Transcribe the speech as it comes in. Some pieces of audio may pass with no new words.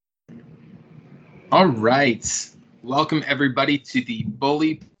All right. Welcome, everybody, to the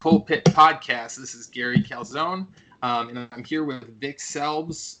Pulpit podcast. This is Gary Calzone, and I'm here with Vic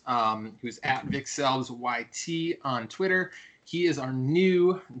Selbs, who's at Vic Selbs YT on Twitter. He is our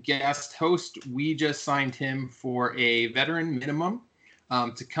new guest host. We just signed him for a veteran minimum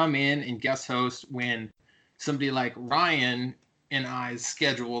to come in and guest host when somebody like Ryan and I's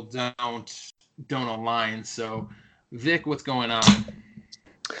schedule don't align. So, Vic, what's going on?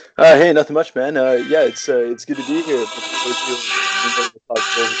 Hey, nothing much, man. It's good to be here.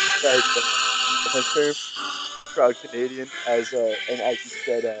 Proud Canadian, as you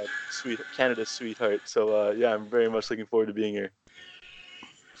said, Canada's sweetheart. So I'm very much looking forward to being here.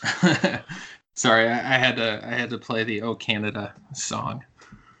 Sorry, I had to play the "Oh Canada" song.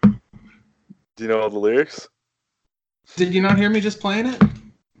 Do you know all the lyrics? Did you not hear me just playing it?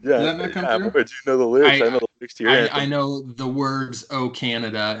 Yeah, did that not come through? But do you know the lyrics? I know the lyrics to your anthem. I know the words "Oh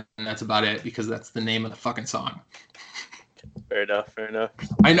Canada," and that's about it because that's the name of the fucking song. Fair enough.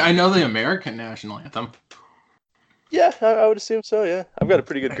 I know the American national anthem. Yeah, I would assume so. Yeah, I've got a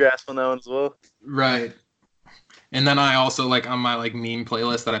pretty good grasp on that one as well. Right. And then I also on my meme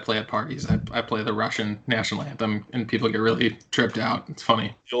playlist that I play at parties, I play the Russian national anthem, and people get really tripped out. It's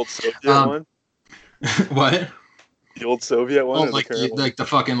funny. The old Soviet one. What? The old Soviet one? Oh, the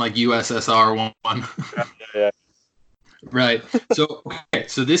fucking USSR one. Yeah. Right. So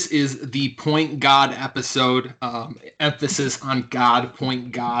this is the Point God episode. Emphasis on God,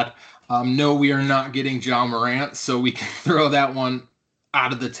 Point God. No, we are not getting Ja Morant, so we can throw that one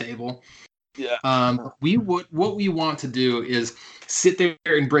out of the table. Yeah. What we want to do is sit there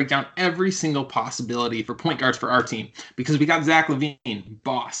and break down every single possibility for point guards for our team, because we got Zach LaVine,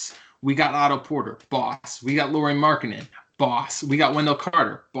 boss. We got Otto Porter, boss. We got Lauri Markkanen, boss. We got Wendell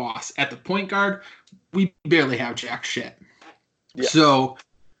Carter, boss. At the point guard, we barely have jack shit. Yeah. So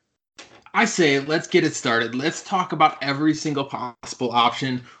I say let's get it started. Let's talk about every single possible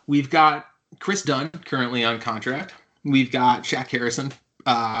option. We've got Chris Dunn currently on contract. We've got Shaq Harrison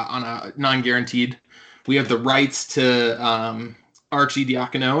on a non-guaranteed. We have the rights to Archie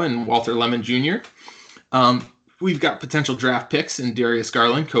Diacono and Walter Lemon Jr. We've got potential draft picks in Darius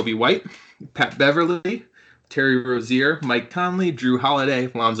Garland, Kobe White, Pat Beverly, Terry Rozier, Mike Conley, Drew Holiday,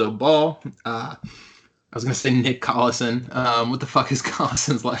 Lonzo Ball. I was going to say Nick Collison. What the fuck is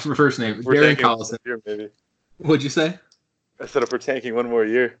Collison's first name? Darren Collison. Year, maybe. What'd you say? I said if we're tanking one more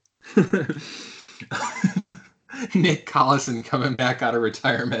year. Nick Collison coming back out of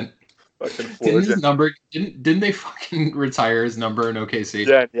retirement. Didn't they fucking retire his number in OKC?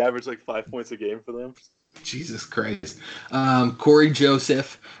 Yeah, he averaged 5 points a game for them. Jesus Christ. Corey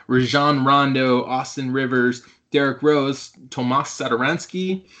Joseph, Rajon Rondo, Austin Rivers, Derrick Rose, Tomas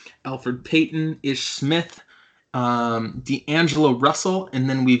Satoransky, Alfred Payton, Ish Smith, D'Angelo Russell, and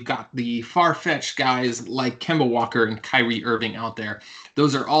then we've got the far-fetched guys like Kemba Walker and Kyrie Irving out there.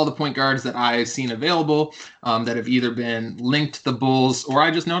 Those are all the point guards that I've seen available that have either been linked to the Bulls, or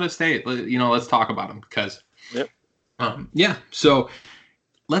I just noticed, hey, let's talk about them because, So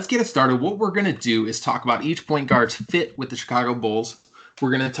let's get it started. What we're going to do is talk about each point guard's fit with the Chicago Bulls. We're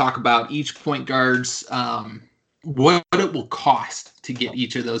going to talk about each point guard's what it will cost to get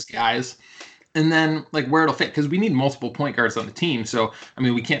each of those guys, and then where it'll fit, because we need multiple point guards on the team. So,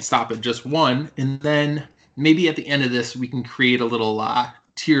 we can't stop at just one. And then maybe at the end of this, we can create a little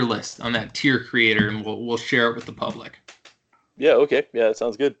tier list on that tier creator, and we'll share it with the public. Yeah, okay. Yeah, that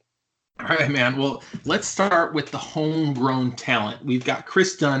sounds good. All right, man. Well, let's start with the homegrown talent. We've got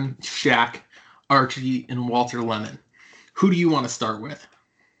Chris Dunn, Shaq, Archie, and Walter Lemon. Who do you want to start with?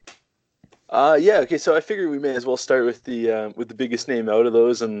 Okay. So I figure we may as well start with the biggest name out of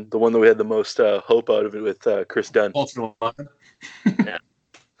those, and the one that we had the most hope out of it with Chris Dunn. Walter Lemon.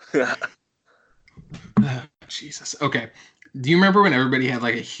 Yeah. Jesus. Okay. Do you remember when everybody had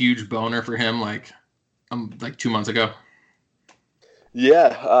a huge boner for him 2 months ago?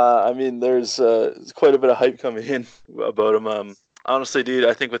 Yeah, there's quite a bit of hype coming in about him. Honestly, dude,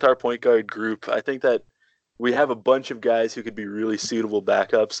 I think with our point guard group, I think that we have a bunch of guys who could be really suitable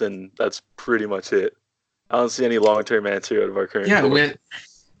backups, and that's pretty much it. I don't see any long-term answer out of our current group.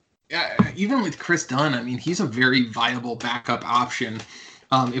 Even with Chris Dunn, he's a very viable backup option.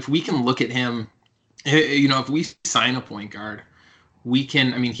 If we can look at him, if we sign a point guard, we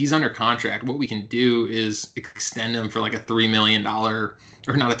can, he's under contract. What we can do is extend him for a $3 million, or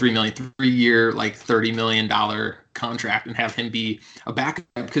not a 3 million, 3 year, $30 million contract, and have him be a backup.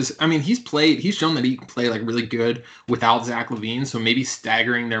 Because, he's shown that he can play really good without Zach LaVine. So maybe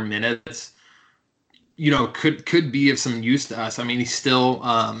staggering their minutes, could be of some use to us. He's still,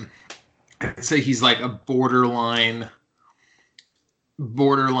 I'd say he's a borderline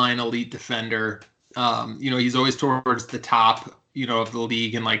elite defender. He's always towards the top, of the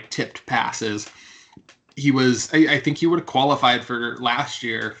league in like tipped passes. I think he would have qualified for last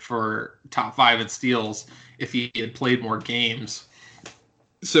year for top 5 in steals if he had played more games.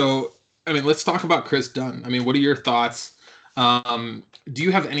 So, let's talk about Chris Dunn. What are your thoughts? Do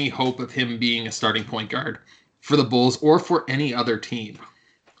you have any hope of him being a starting point guard for the Bulls or for any other team?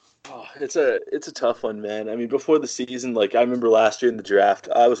 Oh, it's a tough one, man. Before the season, like I remember last year in the draft,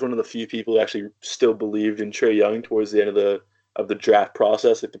 I was one of the few people who actually still believed in Trae Young towards the end of the draft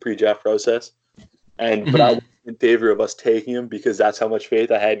process, like the pre-draft process. But I was in favor of us taking him because that's how much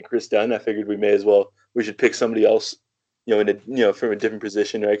faith I had in Chris Dunn. I figured we should pick somebody else, from a different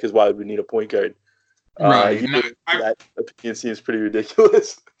position, right? Because why would we need a point guard? Right. That opinion seems pretty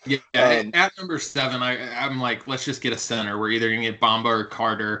ridiculous. Yeah, at number 7, I'm like, let's just get a center. We're either gonna get Bamba or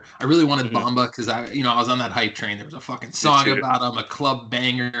Carter. I really wanted Bamba because I was on that hype train. There was a fucking song about him, a club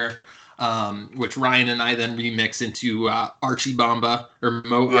banger, which Ryan and I then remixed into Archie Bamba or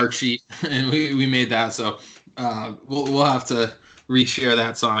Mo Archie, and we made that. So we'll have to reshare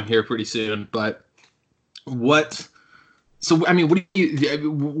that song here pretty soon. But what? So what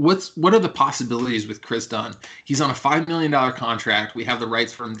are the possibilities with Chris Dunn? He's on a $5 million contract. We have the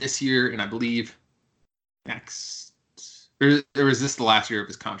rights for him this year, and I believe next, or is this the last year of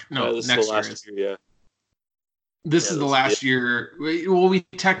his contract? No, this next is the last year. Yeah, this is the last year. Well, we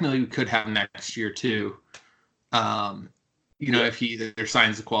technically could have next year too. If he either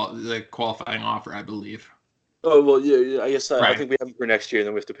signs the qualifying offer, I believe. Oh, well, yeah. I guess I think we have him for next year, and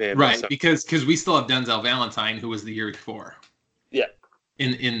then we have to pay him. Right, because we still have Denzel Valentine, who was the year before. Yeah.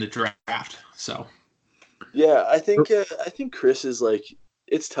 In the draft, so. Yeah, I think Chris is like,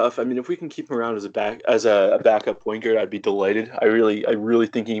 it's tough. If we can keep him around as a backup point guard, I'd be delighted. I really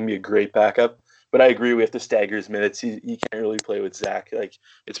think he can be a great backup. But I agree, we have to stagger his minutes. He can't really play with Zach. Like,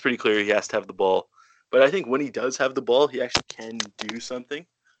 it's pretty clear he has to have the ball. But I think when he does have the ball, he actually can do something,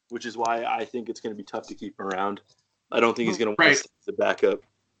 which is why I think it's going to be tough to keep him around. I don't think he's going to want to stay as a backup.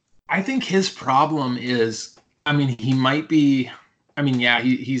 I think his problem is, he might be,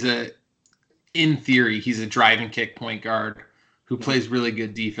 he's in theory, he's a drive and kick point guard who plays really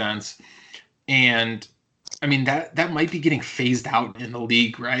good defense. And, that might be getting phased out in the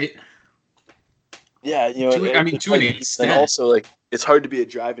league, right? Yeah, to an extent. And also, like, it's hard to be a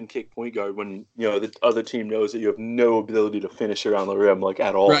drive and kick point guard when the other team knows that you have no ability to finish around the rim, like,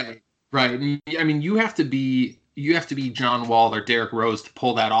 at all. Right. You have to be John Wall or Derrick Rose to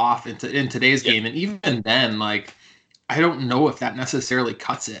pull that off in today's game, and even then, like, I don't know if that necessarily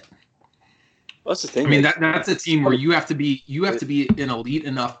cuts it. Well, that's the thing. That's a team where you have to be an elite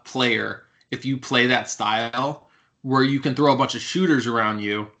enough player if you play that style, where you can throw a bunch of shooters around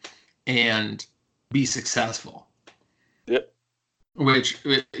you and be successful. Yep. Which,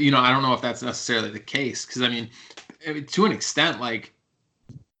 I don't know if that's necessarily the case, because to an extent, like,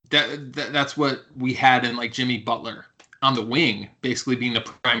 that's what we had in, like, Jimmy Butler on the wing, basically being the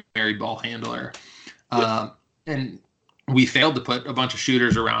primary ball handler. Yep. And we failed to put a bunch of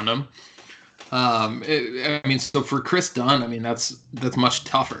shooters around him. So for Chris Dunn, that's much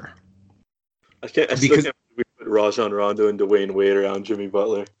tougher. I still can't believe we put Rajon Rondo and Dwayne Wade around Jimmy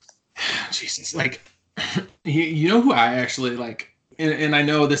Butler. Jesus, like, you know who I actually like, and I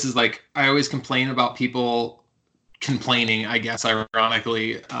know this is like, I always complain about people complaining, I guess,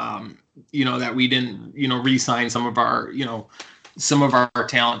 ironically, that we didn't, re-sign some of our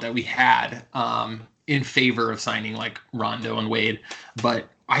talent that we had in favor of signing, like, Rondo and Wade. But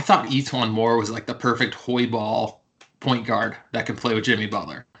I thought Etuan Moore was like the perfect hoy ball point guard that could play with Jimmy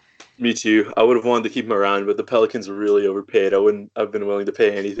Butler. Me too. I would have wanted to keep him around, but the Pelicans really overpaid. I wouldn't have been willing to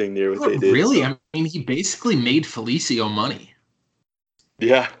pay anything near what they did. Really? So. He basically made Felicio money.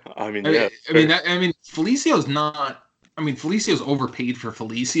 Yeah. Felicio's not. Felicio's overpaid for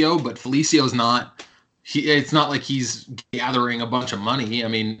Felicio, but Felicio's not. It's not like he's gathering a bunch of money.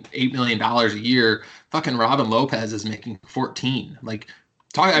 $8 million a year. Fucking Robin Lopez is making 14. Like,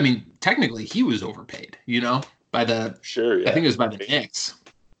 technically he was overpaid. By the. Sure. Yeah. I think it was by the Knicks.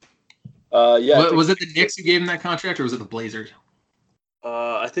 Yeah. Was it the Knicks who gave him that contract, or was it the Blazers?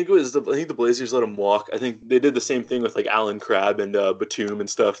 I think the Blazers let him walk. I think they did the same thing with, like, Alan Crabb and Batum and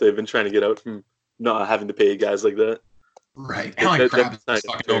stuff. They've been trying to get out from not having to pay guys like that. Right. Alan Crabb is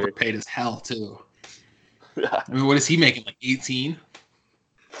fucking overpaid as hell too. Yeah. What is he making? Like 18?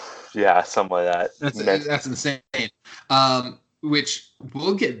 Yeah, something like that. That's insane. Which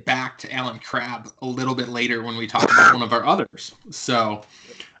we'll get back to Alan Crabb a little bit later when we talk about one of our others. So.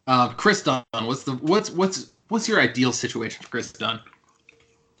 Chris Dunn, what's your ideal situation for Chris Dunn?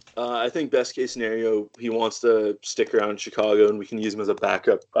 I think best case scenario, he wants to stick around in Chicago, and we can use him as a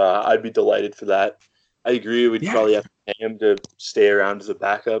backup. I'd be delighted for that. I agree. We'd Yeah. probably have to pay him to stay around as a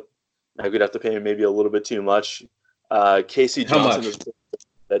backup. I could have to pay him maybe a little bit too much. Casey How Johnson much? is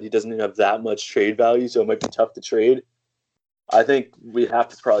that he doesn't have that much trade value, so it might be tough to trade. I think we have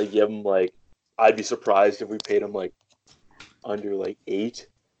to probably give him like. I'd be surprised if we paid him like under like 8,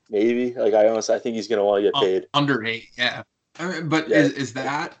 maybe. Like I think he's gonna want to get paid. Under 8, yeah. But Yeah.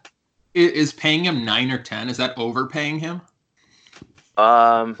 is paying him 9 or 10? Is that overpaying him?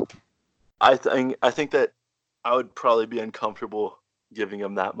 I think that I would probably be uncomfortable giving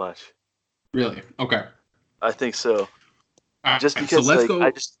him that much. Really? Okay. I think so. Just Right, because so let's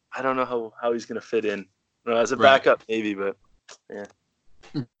like go. I don't know how he's gonna fit in. As a backup maybe, but yeah.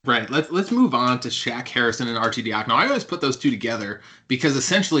 Right. Let's move on to Shaq Harrison and Archie Diacono. I always put those two together because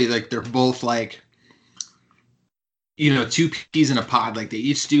essentially like they're both like two peas in a pod. Like they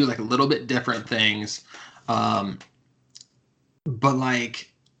each do like a little bit different things. But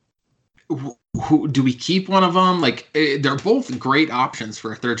like who do we keep one of them? Like they're both great options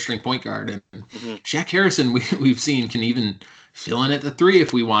for a third string point guard. And Shaq Harrison we've seen can even fill in at the 3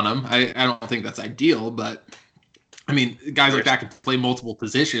 if we want him. I don't think that's ideal, but I mean, guys like that can play multiple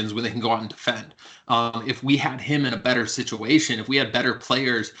positions when they can go out and defend. If we had him in a better situation, if we had better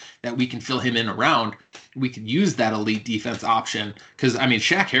players that we can fill him in around, we could use that elite defense option. Because, I mean,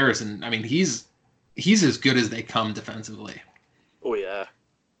 Shaq Harrison, I mean, he's as good as they come defensively. Oh, yeah.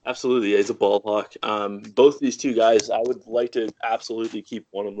 Absolutely. He's a ball hawk. Both these two guys, I would like to absolutely keep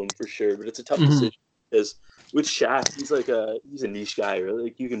one of them for sure. But it's a tough decision because with Shaq, he's a niche guy. Really,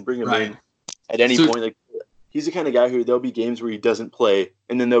 like you can bring him in at any point. Like he's the kind of guy who there'll be games where he doesn't play,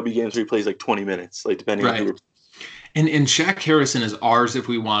 and then there'll be games where he plays like 20 minutes, like depending on who. And Shaq Harrison is ours if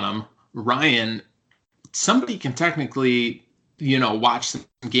we want him. Ryan, somebody can technically, watch some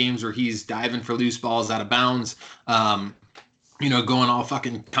games where he's diving for loose balls out of bounds. Going all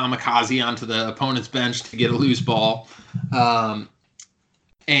fucking kamikaze onto the opponent's bench to get a loose ball,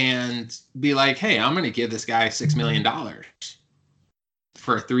 and be like, hey, I'm going to give this guy $6 million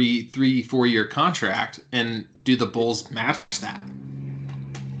for a 4-year contract, and do the Bulls match that?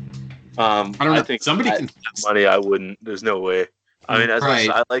 I don't know. I think somebody can money. I wouldn't. There's no way. I mean,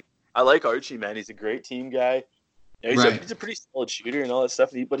 I like Archie, man. He's a great team guy. He's a pretty solid shooter and all that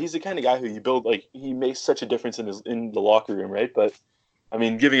stuff. But he's the kind of guy who you build like he makes such a difference in the locker room, right? But I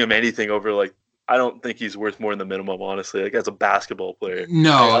mean, giving him anything over like I don't think he's worth more than the minimum, honestly. Like as a basketball player,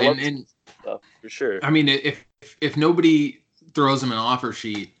 no, and stuff, for sure. I mean, if nobody throws him an offer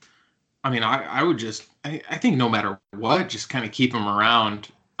sheet, I mean, I would just I think no matter what, just kind of keep him around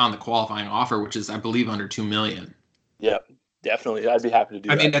on the qualifying offer, which is I believe under $2 million. Yeah. Definitely. I'd be happy to do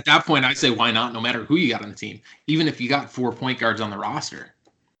that. I mean, at that point, I'd say why not, no matter who you got on the team, even if you got 4 point guards on the roster,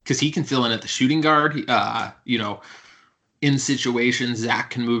 because he can fill in at the shooting guard. In situations,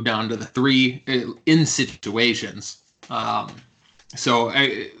 Zach can move down to the 3 in situations. So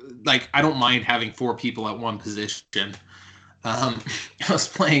I don't mind having 4 people at one position. I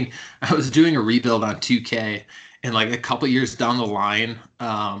was doing a rebuild on 2K, and like a couple years down the line,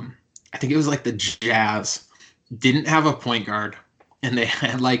 I think it was like the Jazz didn't have a point guard, and they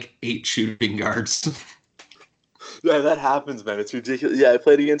had like 8 shooting guards. Yeah, that happens, man. It's ridiculous. Yeah, I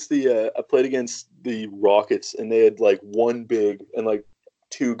played against the Rockets, and they had like 1 big and like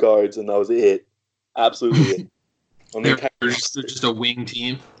 2 guards, and that was it. Absolutely it. They're just a wing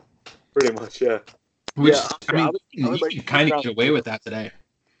team. Pretty much, yeah. Which I mean, you can kind of get away with that today.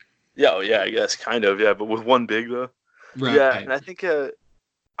 Yeah, I guess kind of, yeah, but with 1 big though. Right. Yeah, and I think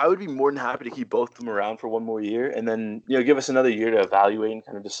I would be more than happy to keep both of them around for 1 more year, and then give us another year to evaluate and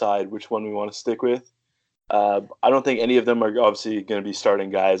kind of decide which one we want to stick with. I don't think any of them are obviously going to be starting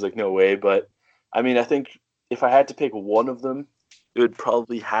guys, like no way. But I mean, I think if I had to pick one of them, it would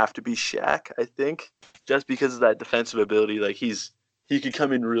probably have to be Shaq. I think just because of that defensive ability, like he could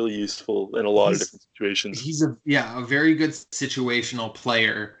come in really useful in a lot of different situations. He's a very good situational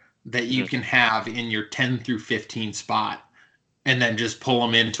player that you can have in your 10 through 15 spot. And then just pull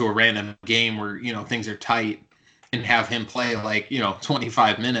him into a random game where, things are tight and have him play like,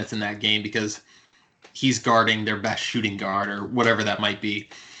 25 minutes in that game because he's guarding their best shooting guard or whatever that might be.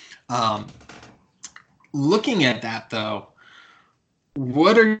 Looking at that, though,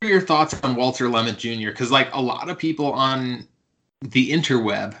 what are your thoughts on Walter Lemon Jr.? Because, like, a lot of people on the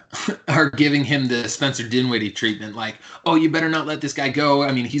interweb are giving him the Spencer Dinwiddie treatment, like, oh, you better not let this guy go.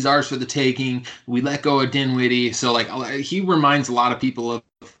 I mean, he's ours for the taking. We let go of Dinwiddie. So, like, he reminds a lot of people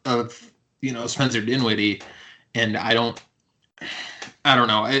of Spencer Dinwiddie. And I don't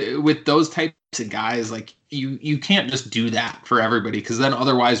know. With those types of guys, like, you can't just do that for everybody, because then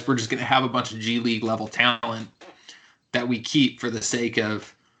otherwise we're just going to have a bunch of G League level talent that we keep for the sake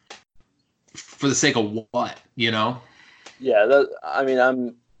of what, you know? Yeah,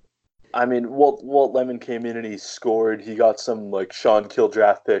 Walt Lemon came in and he scored. He got some like Sean Kill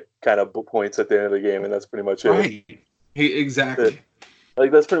draft pick kind of points at the end of the game, and that's pretty much it. Right. Exactly.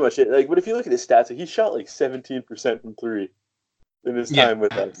 Like that's pretty much it. Like, but if you look at his stats, like, he shot like 17% from three in his time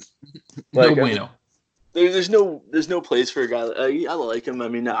with us. Like, no bueno. There's no place for a guy. I like him. I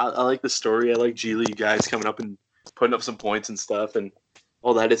mean, I like the story. I like G League guys coming up and putting up some points and stuff and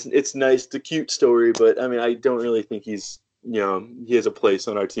all that. It's nice. It's a cute story, but I mean, I don't really think he has a place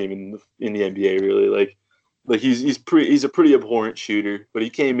on our team in the NBA. Really, like he's a pretty abhorrent shooter, but he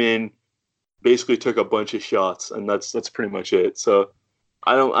came in, basically took a bunch of shots, and that's pretty much it. So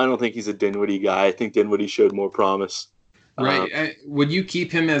I don't think he's a Dinwiddie guy. I think Dinwiddie showed more promise. Right. Would you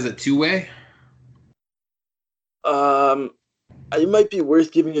keep him as a two-way? It might be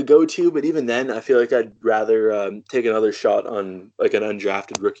worth giving a go-to, but even then, I feel like I'd rather take another shot on like an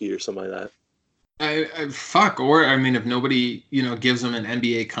undrafted rookie or something like that. Or I mean, if nobody gives him an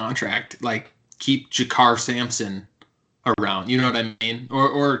NBA contract, like keep Jakar Sampson around. You know what I mean?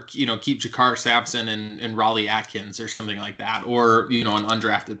 Or keep Jakar Sampson and Raleigh Atkins or something like that, or an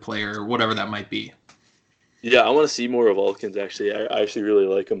undrafted player or whatever that might be. Yeah, I want to see more of Alkins. Actually, I actually really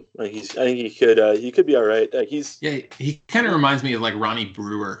like him. I think he could be all right. He kind of reminds me of like Ronnie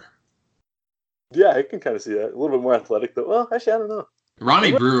Brewer. Yeah, I can kind of see that. A little bit more athletic though. Well, actually, I don't know.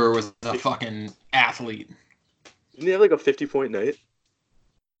 Ronnie Brewer was a fucking athlete. Didn't he have like a 50-point night?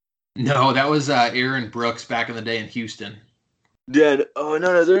 No, that was Aaron Brooks back in the day in Houston. Yeah. Oh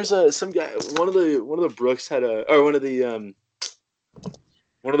no, there's some guy. One of the Brooks had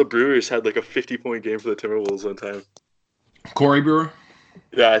one of the Brewers had like a 50-point game for the Timberwolves one time. Corey Brewer?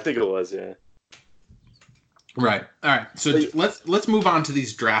 Yeah, I think it was, yeah. Right. All right. So let's move on to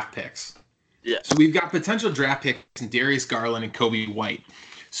these draft picks. Yeah. So we've got potential draft picks in Darius Garland and Kobe White.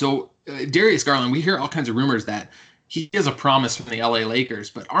 So Darius Garland, we hear all kinds of rumors that he is a promise from the LA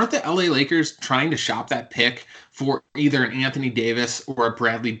Lakers, but aren't the LA Lakers trying to shop that pick for either an Anthony Davis or a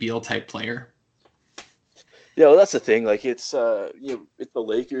Bradley Beal type player? Yeah, well, that's the thing. Like, it's it's the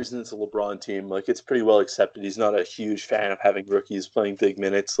Lakers and it's a LeBron team. Like, it's pretty well accepted. He's not a huge fan of having rookies playing big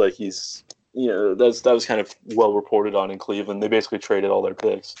minutes. Like, he's that was kind of well reported on in Cleveland. They basically traded all their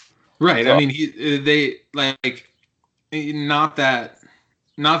picks. Right. So, I mean, they like not that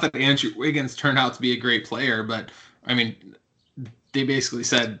Andrew Wiggins turned out to be a great player, but I mean, they basically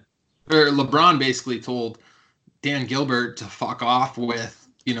said, or LeBron basically told Dan Gilbert to fuck off with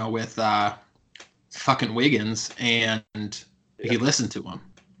fucking Wiggins, and he listened to him.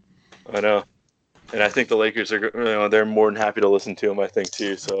 I know, and I think the Lakers are, they're more than happy to listen to him. I think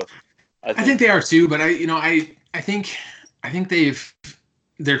too. So I think they are too. But I think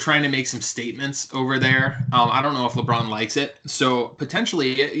they're trying to make some statements over there. I don't know if LeBron likes it. So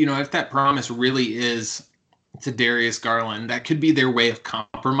potentially, if that promise really is to Darius Garland, that could be their way of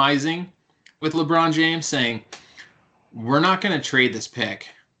compromising with LeBron James, saying, we're not going to trade this pick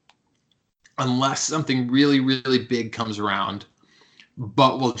unless something really, really big comes around,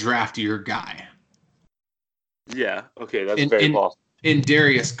 but we'll draft your guy. Yeah, okay, that's very possible. And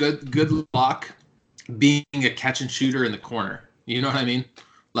Darius, good luck being a catch and shooter in the corner. You know what I mean?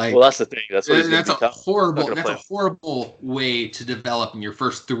 Like, well, that's the thing. That's a horrible way to develop in your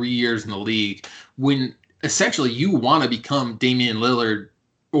first 3 years in the league, when essentially you want to become Damian Lillard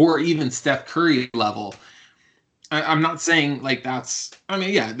or even Steph Curry level. I'm not saying like that's. I mean,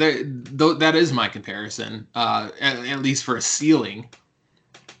 yeah, that is my comparison, at least for a ceiling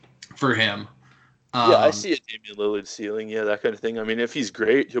for him. Yeah, I see a Damian Lillard ceiling, yeah, that kind of thing. I mean, if he's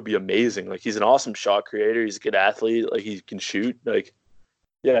great, he'll be amazing. Like, he's an awesome shot creator. He's a good athlete. Like, he can shoot. Like,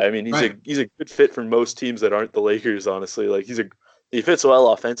 yeah, I mean, he's a good fit for most teams that aren't the Lakers. Honestly, like he fits well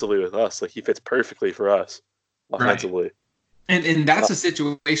offensively with us. Like, he fits perfectly for us offensively. Right. And that's a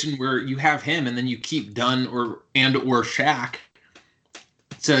situation where you have him, and then you keep Dunn or Shaq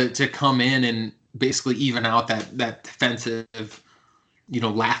to come in and basically even out that defensive,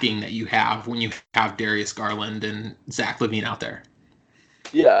 lacking that you have when you have Darius Garland and Zach LaVine out there.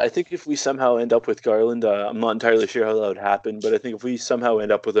 Yeah, I think if we somehow end up with Garland, I'm not entirely sure how that would happen, but I think if we somehow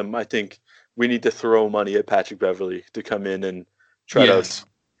end up with him, I think we need to throw money at Patrick Beverley to come in and try to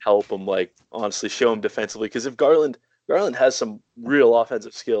help him, like, honestly show him defensively. Because if Garland has some real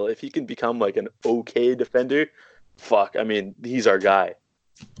offensive skill, if he can become like an okay defender, I mean, he's our guy.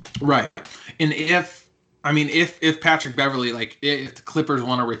 Right. And if Patrick Beverley, like, if the Clippers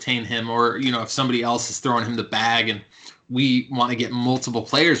want to retain him, or, if somebody else is throwing him the bag and we want to get multiple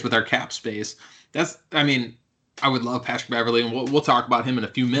players with our cap space, I mean, I would love Patrick Beverley, and we'll talk about him in a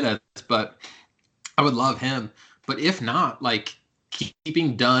few minutes, but I would love him. But if not, like,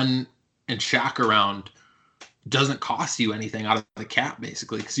 keeping Dunn and Shaq around doesn't cost you anything out of the cap,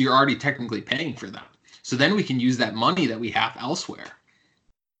 basically, because you're already technically paying for them. So then we can use that money that we have elsewhere.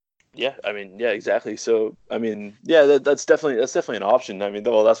 Yeah, I mean, yeah, exactly. So, I mean, yeah, that's definitely an option. I mean,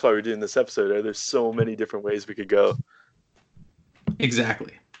 well, that's why we're doing this episode. Right? There's so many different ways we could go.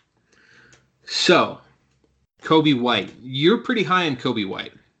 Exactly. So, Kobe White, you're pretty high on Kobe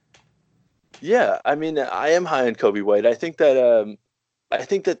White. Yeah, I mean, I am high on Kobe White. I think that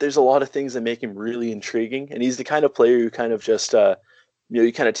there's a lot of things that make him really intriguing, and he's the kind of player who kind of just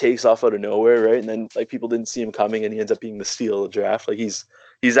he kind of takes off out of nowhere, right? And then like people didn't see him coming, and he ends up being the steal of the draft. Like he's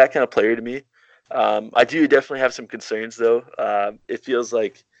that kind of player to me. I do definitely have some concerns though. It feels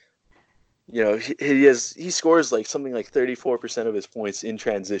like he scores like something like 34% of his points in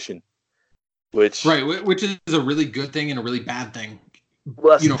transition, which is a really good thing and a really bad thing.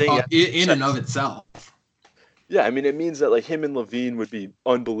 Well, that's the thing. In and of itself. Yeah, I mean, it means that like him and Levine would be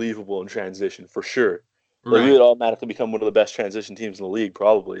unbelievable in transition for sure. Like Right. we would automatically become one of the best transition teams in the league,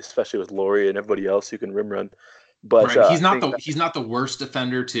 probably, especially with Laurie and everybody else who can rim run. But right. He's not the worst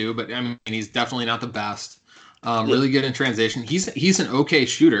defender too, but I mean he's definitely not the best. Really good in transition. He's an okay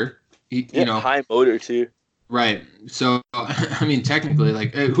shooter. High motor too. Right. So I mean technically,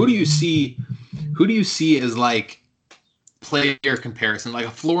 like who do you see as like player comparison, like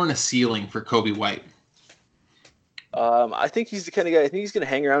a floor and a ceiling for Kobe White? I think he's the kind of guy. I think he's going to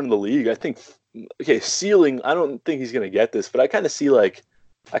hang around in the league. I think. Okay, ceiling. I don't think he's going to get this, but I kind of see like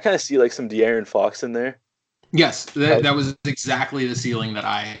some De'Aaron Fox in there. Yes, that was exactly the ceiling that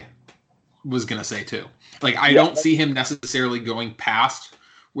I was going to say too. Like I don't see him necessarily going past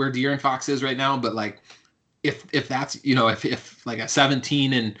where De'Aaron Fox is right now, but like if that's if like a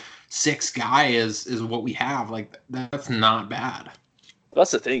 17-6 guy is what we have, like that's not bad.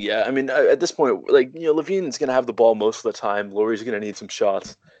 That's the thing, yeah. I mean, at this point, like Levine's gonna have the ball most of the time. Laurie's gonna need some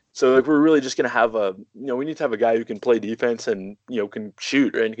shots, so like we're really just gonna have we need to have a guy who can play defense and can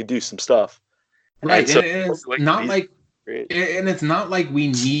shoot and can do some stuff. Right, and it's not like it's not like we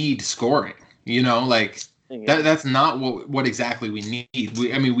need scoring. That's not what exactly we need.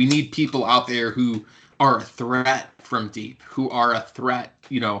 We need people out there who are a threat from deep, who are a threat,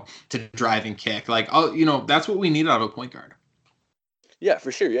 to drive and kick. Like, that's what we need out of a point guard. Yeah,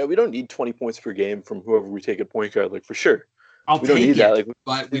 for sure. Yeah, we don't need 20 points per game from whoever we take at point guard. Like, for sure. We don't need that. Like,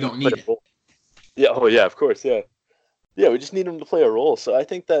 but we don't need it. Yeah. Oh, yeah. Of course. Yeah. Yeah. We just need him to play a role. So I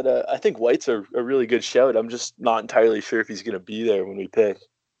think that I think White's a really good shout. I'm just not entirely sure if he's going to be there when we pick.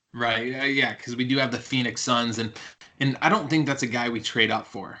 Right. Yeah. Because we do have the Phoenix Suns, and I don't think that's a guy we trade up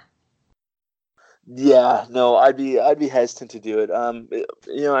for. Yeah. No, I'd be hesitant to do it. I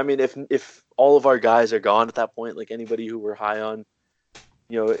mean, if all of our guys are gone at that point, like anybody who we're high on,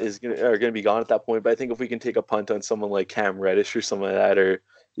 are gonna be gone at that point. But I think if we can take a punt on someone like Cam Reddish or something like that, or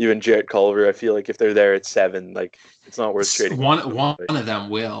even Jarrett Culver, I feel like if they're there at 7, like it's not worth trading. One of them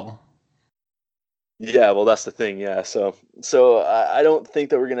will. Yeah, well, that's the thing. Yeah, so I don't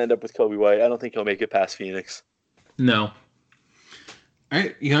think that we're gonna end up with Kobe White. I don't think he'll make it past Phoenix. No. All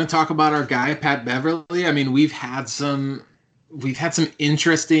right, you gonna talk about our guy Pat Beverley? I mean, we've had some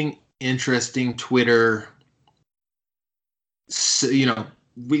interesting Twitter. So,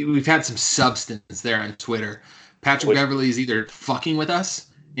 we've had some substance there on Twitter. Patrick Beverley is either fucking with us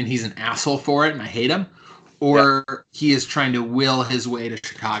and he's an asshole for it and I hate him, or he is trying to will his way to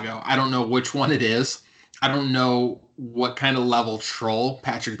Chicago. I don't know which one it is. I don't know what kind of level troll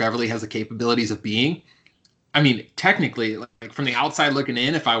Patrick Beverley has the capabilities of being. I mean, technically, like from the outside looking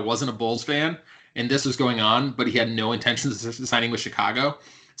in, if I wasn't a Bulls fan and this was going on, but he had no intentions of signing with Chicago,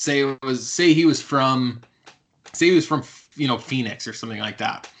 say he was from Phoenix or something like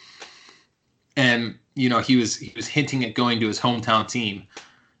that, and he was hinting at going to his hometown team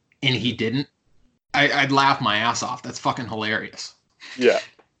and he didn't, I'd laugh my ass off. That's fucking hilarious. Yeah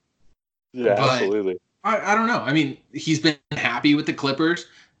absolutely. I don't know. I mean, he's been happy with the Clippers.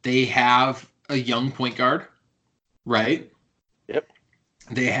 They have a young point guard, right? Yep.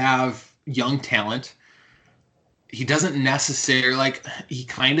 They have young talent. He doesn't necessarily he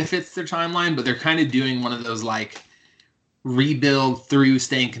kind of fits their timeline, but they're kind of doing one of those like rebuild through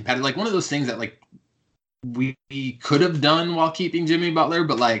staying competitive, like one of those things that like we could have done while keeping Jimmy Butler,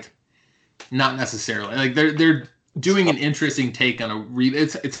 but like not necessarily. Like they're doing an interesting take on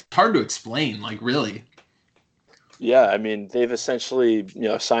it's hard to explain, like really. Yeah, I mean they've essentially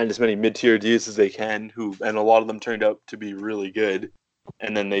signed as many mid-tier dudes as they can, and a lot of them turned out to be really good,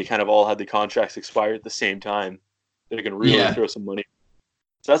 and then they kind of all had the contracts expire at the same time. They're going to really throw some money.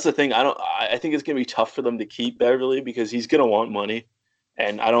 So that's the thing. I think it's gonna be tough for them to keep Beverly because he's gonna want money,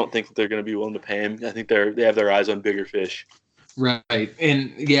 and I don't think that they're gonna be willing to pay him. I think they have their eyes on bigger fish. Right.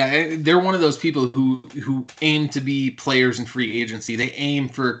 And yeah, they're one of those people who aim to be players in free agency. They aim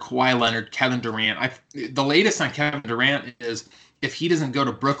for Kawhi Leonard, Kevin Durant. The latest on Kevin Durant is if he doesn't go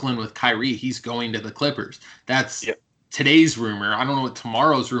to Brooklyn with Kyrie, he's going to the Clippers. That's Yep. today's rumor. I don't know what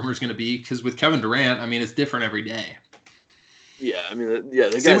tomorrow's rumor is going to be because with Kevin Durant, I mean, it's different every day. Yeah, I mean, yeah,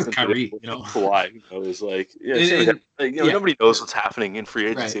 the Same guy's with Kyrie, you know. Kawhi, is like, yeah, Yeah, nobody knows what's happening in free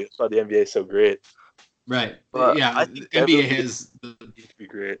agency. right, That's why the NBA is so great. right. But Yeah, I think NBA Beverly has needs to be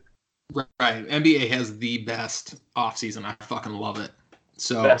great. right. NBA has the best offseason. I fucking love it.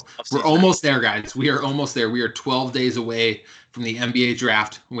 So Best we're offseason. almost there, guys. We are almost there. We are 12 days away from the NBA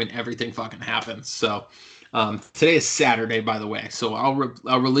draft when everything fucking happens. So today is Saturday, by the way. So I'll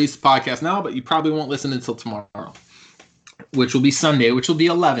release the podcast now, but you probably won't listen until tomorrow, which will be Sunday, which will be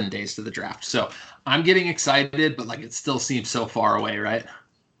 11 days to the draft. So I'm getting excited, but like it still seems so far away, right?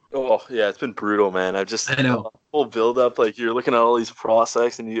 Oh yeah, it's been brutal, man. I know. Whole build up, like you're looking at all these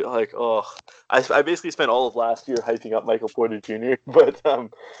prospects, and you like, I basically spent all of last year hyping up Michael Porter Jr., but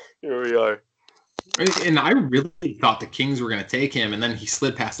here we are. And I really thought the Kings were going to take him, and then he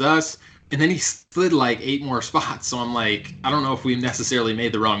slid past us, and then he slid like 8 more spots. So I'm like, I don't know if we necessarily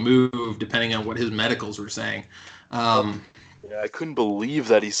made the wrong move, depending on what his medicals were saying. Yeah, I couldn't believe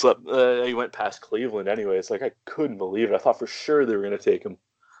that he went past Cleveland anyway. It's like I couldn't believe it. I thought for sure they were going to take him.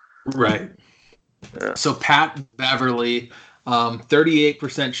 Right. Yeah. So Pat Beverly,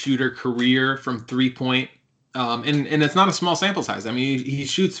 38% shooter career from 3-point. And it's not a small sample size. I mean, he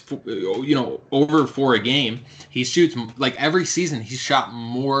shoots, over 4 a game. He shoots like every season. He's shot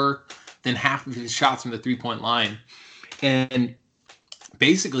more than half of his shots from the 3-point line, and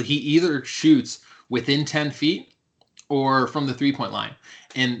basically he either shoots within 10 feet or from the 3-point line.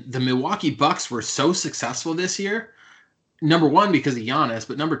 And the Milwaukee Bucks were so successful this year. Number one, because of Giannis,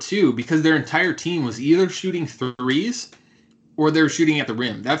 but number two, because their entire team was either shooting threes or they're shooting at the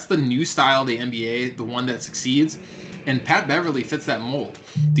rim. That's the new style of the NBA, the one that succeeds. And Pat Beverly fits that mold.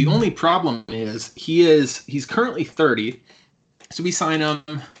 The only problem is he's currently 30. So we sign him.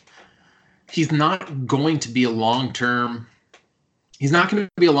 He's not going to be a long-term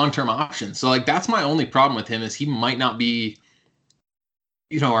option. So like that's my only problem with him is he might not be,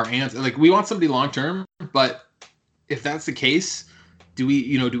 our answer. Like we want somebody long-term, but if that's the case, do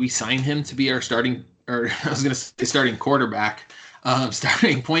we sign him to be our starting, or I was going to say starting quarterback,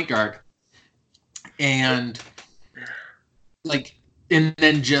 starting point guard, and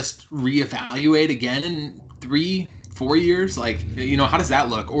then just reevaluate again in 3-4 years? Like, how does that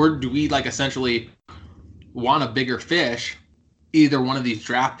look? Or do we like essentially want a bigger fish, either one of these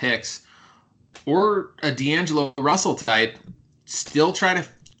draft picks or a D'Angelo Russell type, still try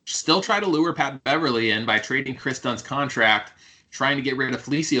to lure Pat Beverly in by trading Chris Dunn's contract, trying to get rid of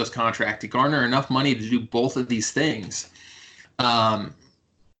Felicio's contract to garner enough money to do both of these things, and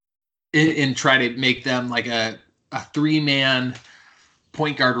try to make them like a 3-man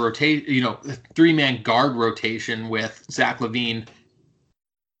point guard rotation, a 3-man guard rotation with Zach LaVine,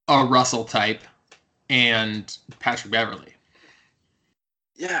 a Russell type, and Patrick Beverly.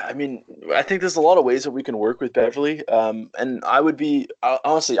 Yeah, I mean, I think there's a lot of ways that we can work with Beverly, and I would be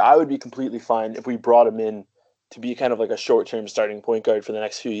completely fine if we brought him in to be kind of like a short-term starting point guard for the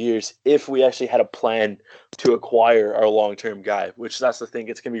next few years if we actually had a plan to acquire our long-term guy, which that's the thing.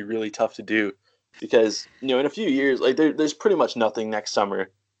 It's going to be really tough to do because, in a few years, like there's pretty much nothing next summer.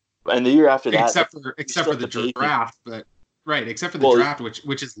 And the year after that, except for the draft, but right, except for the draft,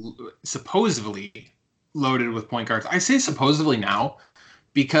 which is supposedly loaded with point guards. I say supposedly now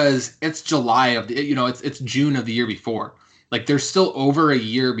because it's July of the, it's June of the year before. Like there's still over a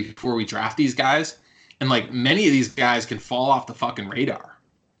year before we draft these guys. And like many of these guys can fall off the fucking radar.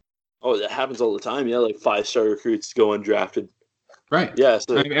 Oh, that happens all the time. Yeah, like 5-star recruits go undrafted. Right. Yeah.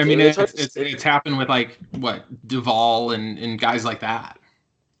 So I mean, it's happened with like what Duvall and guys like that.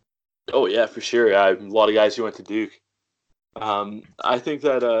 Oh yeah, for sure. Yeah, a lot of guys who went to Duke. I think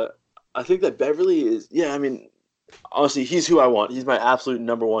that Beverly is. Yeah, I mean, honestly, he's who I want. He's my absolute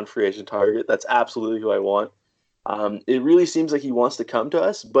number one free agent target. That's absolutely who I want. It really seems like he wants to come to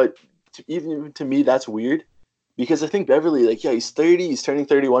us, but even to me, that's weird because I think Beverly, like, yeah, he's 30. He's turning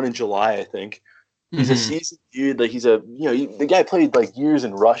 31 in July, I think. He's a seasoned dude. Like, he's the guy played like years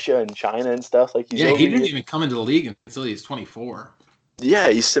in Russia and China and stuff. Like, he didn't even come into the league until he was 24. Yeah,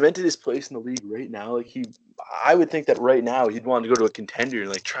 he's cemented his place in the league right now. Like, I would think that right now he'd want to go to a contender and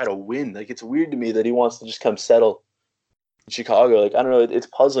like try to win. Like, it's weird to me that he wants to just come settle in Chicago. Like, I don't know. It's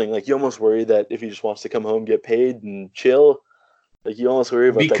puzzling. Like, you almost worry that if he just wants to come home, get paid, and chill. Like you almost worry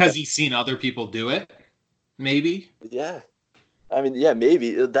about that because he's seen other people do it. Maybe. Yeah, I mean, yeah,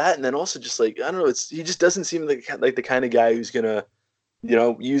 maybe that, and then also just like I don't know, he just doesn't seem like the kind of guy who's gonna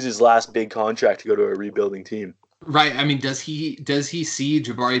use his last big contract to go to a rebuilding team. Right. I mean, does he see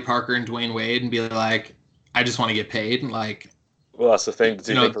Jabari Parker and Dwayne Wade and be like, I just want to get paid? And like, Well, that's the thing.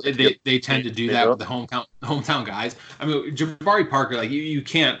 they tend to do that with the hometown guys. I mean, Jabari Parker, like you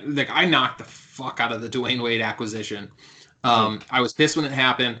can't, like, I knocked the fuck out of the Dwayne Wade acquisition. I was pissed when it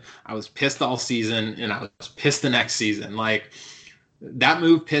happened. I was pissed all season, and I was pissed the next season. Like, that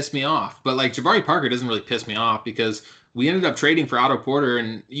move pissed me off. But like Jabari Parker doesn't really piss me off because we ended up trading for Otto Porter,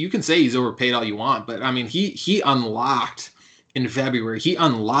 and you can say he's overpaid all you want, but I mean he unlocked in February. He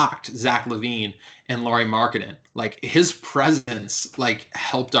unlocked Zach LaVine and Lauri Markkanen. Like his presence like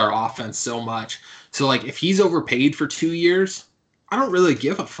helped our offense so much. So like if he's overpaid for 2 years, I don't really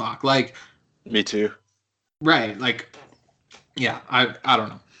give a fuck. Like me too. Right. Like yeah, I don't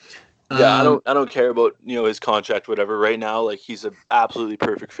know. Yeah, I don't care about his contract, whatever. Right now, like he's an absolutely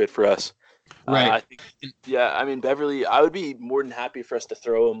perfect fit for us. Right. I think. Yeah, I mean Beverly. I would be more than happy for us to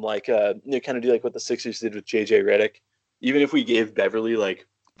throw him like kind of do like what the Sixers did with JJ Redick. Even if we gave Beverly like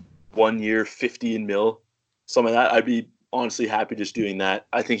 1 year, 15 mil, something like that, I'd be honestly happy just doing that.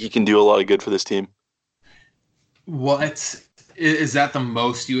 I think he can do a lot of good for this team. What is that the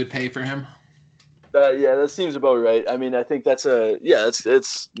most you would pay for him? Yeah, that seems about right. I mean, I think it's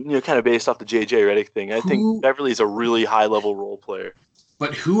kind of based off the JJ Redick thing. I think Beverly's a really high level role player.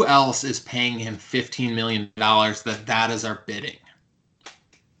 But who else is paying him $15 million that is our bidding?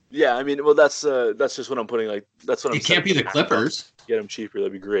 Yeah, I mean, well, that's just what I'm putting. Like, that's what I'm. It can't be the Clippers. Get him cheaper,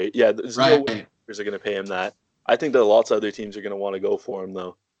 that'd be great. Yeah, there's no way the Clippers are going to pay him that. I think that lots of other teams are going to want to go for him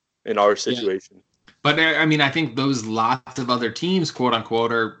though, in our situation. Yeah. But I mean, I think those lots of other teams, quote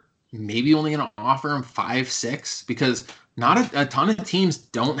unquote, are maybe only going to offer him 5, 6 because not a ton of teams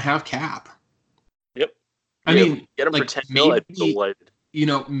don't have cap. Yep. I mean, get him like, for 10 mil, I'd be delighted.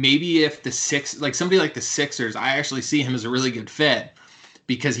 Maybe if somebody like the Sixers, I actually see him as a really good fit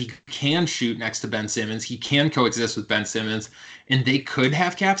because he can shoot next to Ben Simmons. He can coexist with Ben Simmons, and they could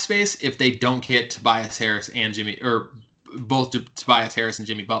have cap space if they don't get Tobias Harris and both Tobias Harris and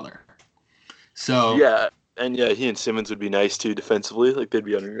Jimmy Butler. So yeah, and yeah, he and Simmons would be nice too defensively. Like they'd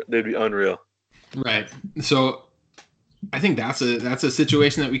be unreal. Right. So I think that's a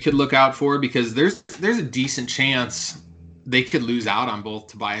situation that we could look out for because there's a decent chance they could lose out on both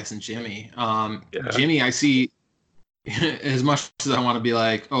Tobias and Jimmy. Jimmy, I see, as much as I want to be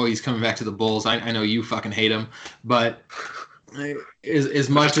like, oh, he's coming back to the Bulls. I know you fucking hate him, but as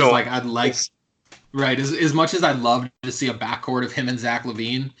much as like I'd like, right, as much as I'd love to see a backcourt of him and Zach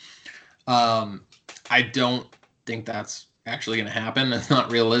LaVine, I don't think that's actually going to happen. That's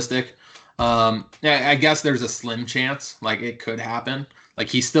not realistic. I guess there's a slim chance, like it could happen. Like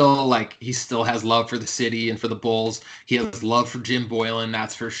he still has love for the city and for the Bulls. He has love for Jim Boylan,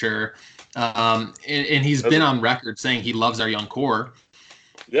 that's for sure. And he's been on record saying he loves our young core.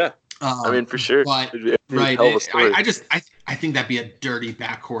 Yeah, I mean for sure. But right, I think that'd be a dirty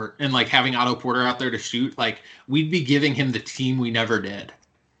backcourt, and like having Otto Porter out there to shoot, like we'd be giving him the team we never did.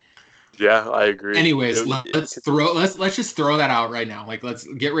 Yeah, I agree. Anyways, let's just throw that out right now. Like let's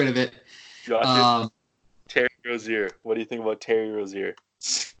get rid of it. Gotcha. Terry Rozier. What do you think about Terry Rozier?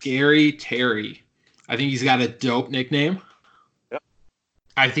 Scary Terry. I think he's got a dope nickname. Yep.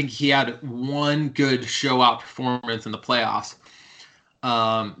 I think he had one good show out performance in the playoffs.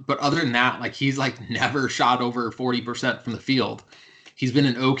 But other than that, like he's like never shot over 40% from the field. He's been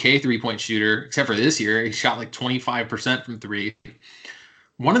an okay 3-point shooter, except for this year. He shot like 25% from 3.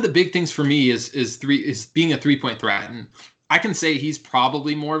 One of the big things for me is being a 3-point threat. And I can say he's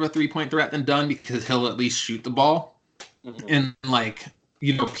probably more of a 3-point threat than Dunn because he'll at least shoot the ball. Mm-hmm. And like,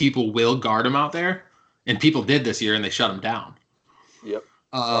 people will guard him out there. And people did this year and they shut him down. Yep.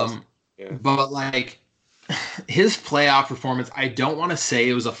 But like his playoff performance, I don't want to say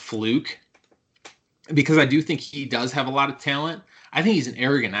it was a fluke because I do think he does have a lot of talent. I think he's an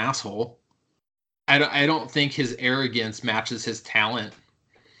arrogant asshole. I don't think his arrogance matches his talent.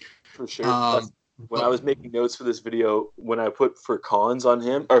 For sure. When I was making notes for this video, when I put for cons on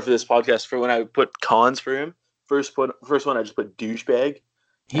him, or for this podcast, when I put cons for him, first one I just put douchebag.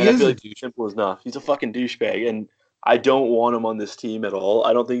 I feel like it's simple enough. He's a fucking douchebag, and I don't want him on this team at all.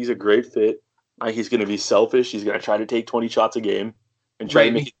 I don't think he's a great fit. I think he's going to be selfish. He's going to try to take 20 shots a game and try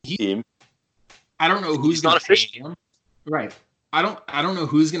to make a team. I don't know who's going to pay him. Right. I don't know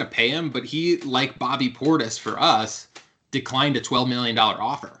who's going to pay him, but he, like Bobby Portis for us, declined a $12 million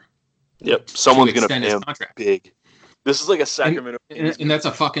offer. Yep, someone's going to pay him big. This is like a And, Sacramento and, Kings and move. that's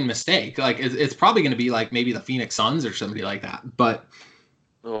a fucking mistake. Like it's probably going to be like maybe the Phoenix Suns or somebody like that.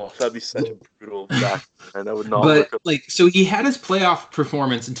 Oh, that'd be such a brutal back, and that would not But work out. like, so he had his playoff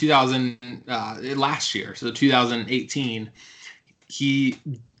performance in 2000 last year, so 2018. He,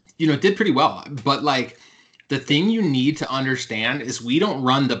 did pretty well. But like, the thing you need to understand is we don't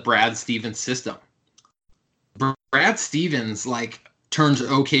run the Brad Stevens system. Brad Stevens like turns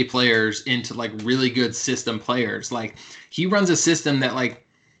okay players into like really good system players. Like he runs a system that like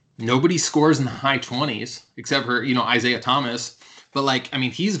nobody scores in the high 20s except for Isaiah Thomas. But like, I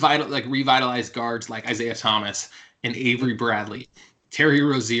mean, he's revitalized guards like Isaiah Thomas and Avery Bradley, Terry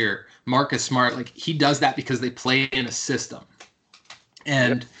Rozier, Marcus Smart. Like he does that because they play in a system. Yeah.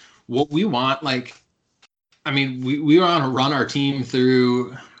 And what we want, like, I mean, we want to run our team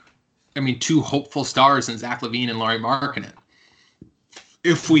through, two hopeful stars in Zach LaVine and Lauri Markkanen.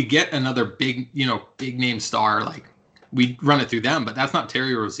 If we get another big name star, like we run it through them, but that's not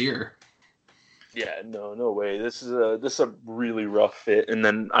Terry Rozier. Yeah, no way. This is a really rough fit, and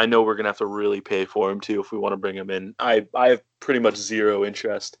then I know we're gonna have to really pay for him too if we want to bring him in. I have pretty much zero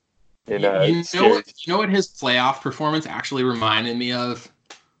interest in scary. You know what his playoff performance actually reminded me of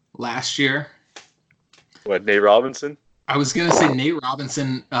last year? What, Nate Robinson? I was gonna say Nate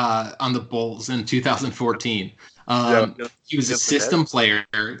Robinson on the Bulls in 2014. Yeah, He was a system player.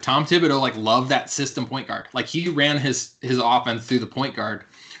 Tom Thibodeau like loved that system point guard. Like he ran his offense through the point guard.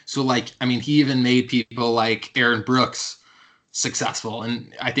 So like, I mean, he even made people like Aaron Brooks successful.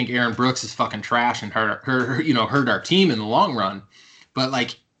 And I think Aaron Brooks is fucking trash and hurt our team in the long run. But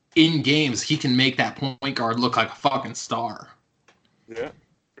like in games, he can make that point guard look like a fucking star. Yeah,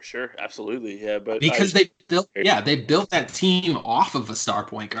 for sure, absolutely, yeah. But Because they built that team off of a star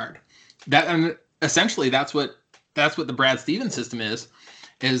point guard. That and essentially that's what the Brad Stevens system is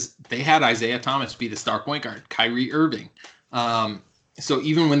they had Isaiah Thomas be the star point guard, Kyrie Irving. So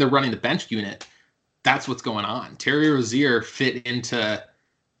even when they're running the bench unit, that's what's going on. Terry Rozier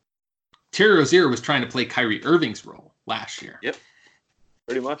was trying to play Kyrie Irving's role last year. Yep,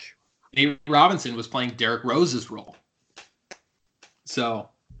 pretty much. Nate Robinson was playing Derrick Rose's role. So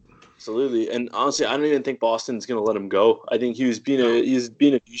absolutely, and honestly, I don't even think Boston's going to let him go. I think he's being a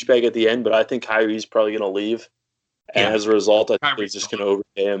douchebag at the end, but I think Kyrie's probably going to leave, and as a result, I think he's just going to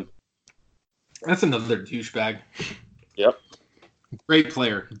overpay him. That's another douchebag. Yep. Great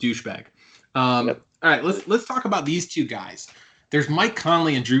player, douchebag. Yep. All right, let's talk about these two guys. There's Mike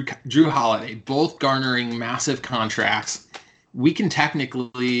Conley and Drew Holiday, both garnering massive contracts. We can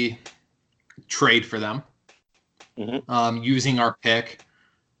technically trade for them using our pick,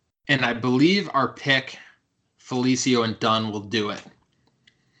 and I believe our pick, Felicio and Dunn, will do it.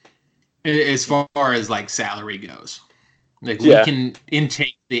 As far as like salary goes, like we can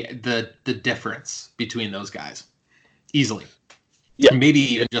intake the difference between those guys easily. Yeah, maybe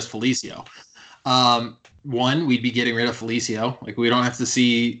even just Felicio. One, we'd be getting rid of Felicio. Like we don't have to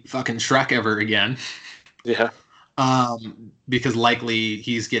see fucking Shrek ever again. Yeah. Because likely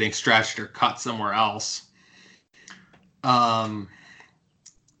he's getting stretched or cut somewhere else. But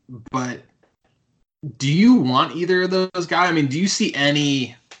do you want either of those guys? I mean, do you see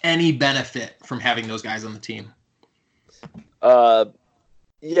any benefit from having those guys on the team?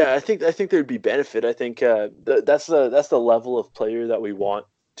 Yeah, I think there'd be benefit. I think that's the level of player that we want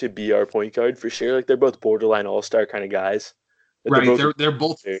to be our point guard for sure. Like they're both borderline all-star kind of guys. Right, they're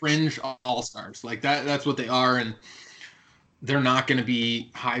both fringe all-stars. Like that's what they are, and they're not going to be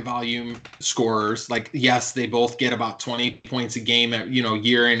high volume scorers. Like yes, they both get about 20 points a game,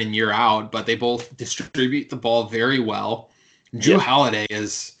 year in and year out, but they both distribute the ball very well. Drew Holiday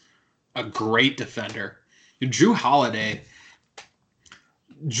is a great defender. Drew Holiday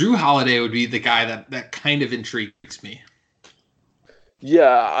would be the guy that kind of intrigues me. Yeah,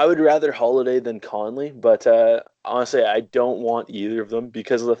 I would rather Holiday than Conley, but honestly, I don't want either of them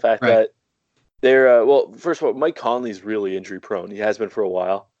because of the fact that they're first of all, Mike Conley's really injury prone. He has been for a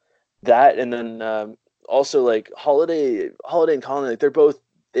while. That and then also like Holiday and Conley, like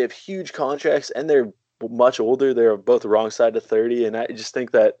they have huge contracts and they're much older. They're both wrong side of 30, and I just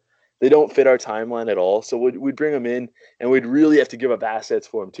think that they don't fit our timeline at all. So we'd bring them in, and we'd really have to give up assets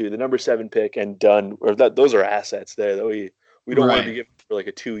for them too. The number 7 pick and Dunn, those are assets there that we don't want to be given for like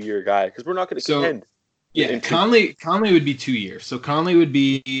a 2-year guy because we're not going to contend. Yeah, Conley would be 2 years. So Conley would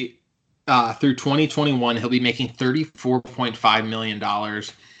be through 2021. He'll be making $34.5 million,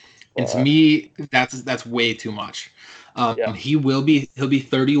 and to me, that's way too much. He'll be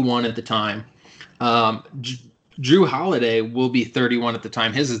 31 at the time. Drew Holiday will be 31 at the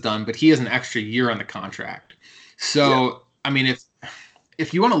time his is done, but he has an extra year on the contract. So I mean,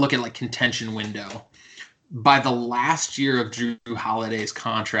 if you want to look at like contention window, by the last year of Drew Holiday's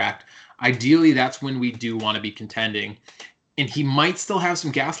contract, ideally that's when we do want to be contending. And he might still have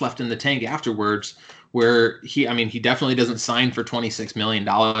some gas left in the tank afterwards, where he definitely doesn't sign for $26 million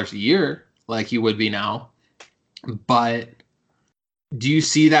a year like he would be now. But do you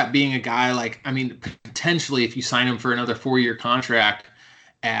see that being a guy potentially if you sign him for another 4-year contract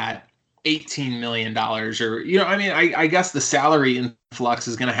at $18 million or, I guess the salary influx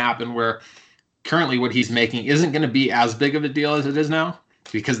is going to happen where currently what he's making isn't going to be as big of a deal as it is now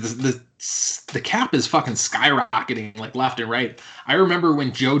because the cap is fucking skyrocketing like left and right. I remember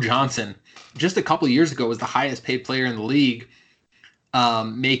when Joe Johnson just a couple of years ago was the highest paid player in the league,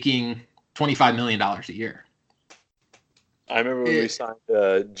 making $25 million a year. I remember when we signed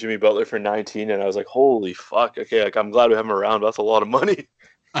Jimmy Butler for 19, and I was like, "Holy fuck!" Okay, like I'm glad we have him around. But that's a lot of money.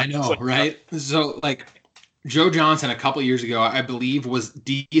 I know, right? So, like, Joe Johnson a couple years ago, I believe, was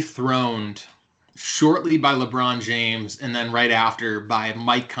dethroned shortly by LeBron James, and then right after by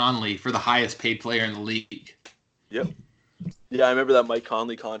Mike Conley for the highest paid player in the league. Yep. Yeah, I remember that Mike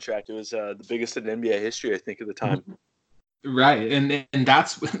Conley contract. It was the biggest in NBA history, I think, at the time. Right, and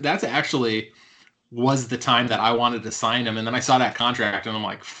that's actually was the time that I wanted to sign him, and then I saw that contract, and I'm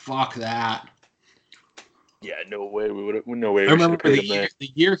like, fuck that. Yeah, no way. No way. I remember the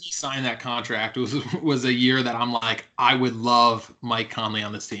year he signed that contract was a year that I'm like, I would love Mike Conley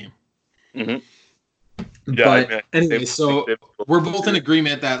on this team. Mm-hmm. But anyway, so we're both in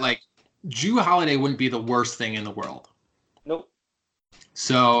agreement that like Drew Holiday wouldn't be the worst thing in the world. Nope.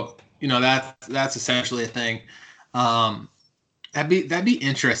 So that's essentially a thing. That'd be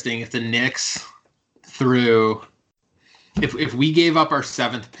interesting if the Knicks threw if we gave up our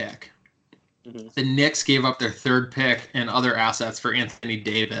 7th pick. Mm-hmm. The Knicks gave up their 3rd pick and other assets for Anthony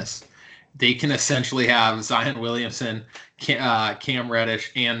Davis. They can essentially have Zion Williamson, Cam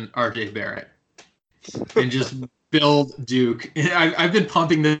Reddish, and RJ Barrett, and just build Duke. I've been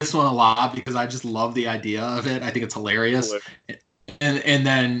pumping this one a lot because I just love the idea of it. I think it's hilarious. And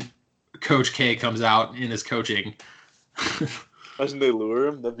then Coach K comes out in his coaching. Imagine they lure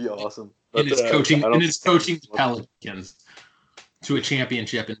him. That'd be awesome. And it's coaching the Pelicans to a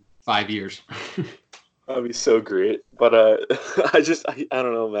championship in 5 years. That'd be so great. But I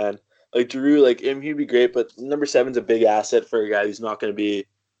don't know, man. Like Drew, like he'd be great, but number 7's a big asset for a guy who's not going to be,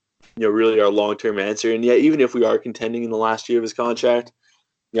 really our long-term answer. And yeah, even if we are contending in the last year of his contract,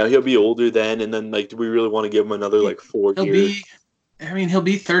 he'll be older then. And then, like, do we really want to give him another 4 years? He'll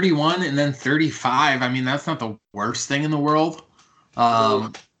be 31 and then 35. I mean, that's not the worst thing in the world.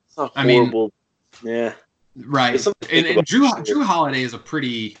 It's not horrible. Yeah. Right. And Drew Holiday is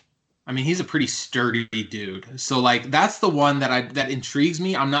he's a pretty sturdy dude. So like that's the one that intrigues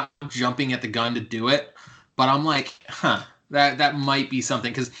me. I'm not jumping at the gun to do it, but I'm like, that might be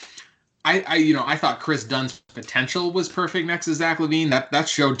something because I thought Chris Dunn's potential was perfect next to Zach LaVine. That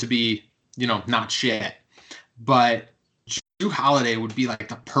showed to be, not shit. But Drew Holiday would be like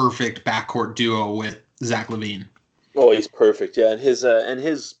the perfect backcourt duo with Zach LaVine. Oh, he's perfect. Yeah, and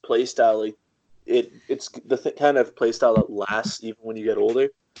his play style, like it's the kind of play style that lasts even when you get older.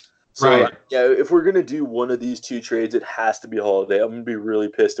 So, right. Yeah, if we're gonna do one of these 2 trades, it has to be Holiday. I'm gonna be really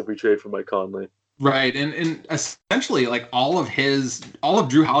pissed if we trade for Mike Conley. Right, and essentially, like all of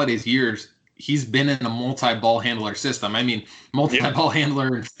Drew Holiday's years, he's been in a multi-ball handler system. I mean, multi-ball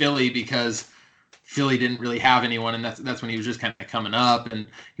handler in Philly because Philly didn't really have anyone, and that's when he was just kind of coming up, and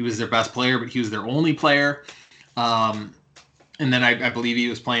he was their best player, but he was their only player. And then I believe he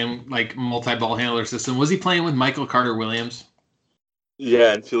was playing like multi-ball handler system. Was he playing with Michael Carter Williams?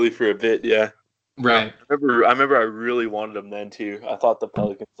 Yeah, in Philly for a bit, yeah. Right. I remember I really wanted him then too. I thought the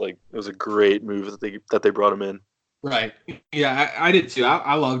Pelicans, it was a great move that they brought him in. Right. Yeah, I did too.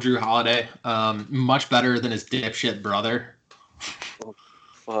 I love Drew Holiday. Much better than his dipshit brother. Oh,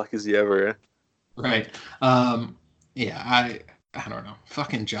 fuck is he ever? Right. Yeah, I don't know.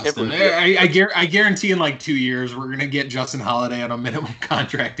 Fucking Justin. I guarantee in like 2 years we're gonna get Justin Holiday on a minimum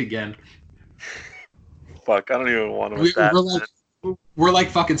contract again. Fuck, I don't even want to. We're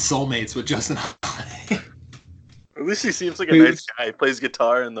like fucking soulmates with Justin Holiday. At least he seems like a nice guy. He plays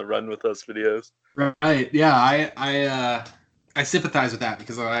guitar in the Run With Us videos. Right. Yeah. I sympathize with that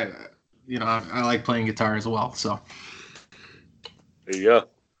because I like playing guitar as well. So there you go.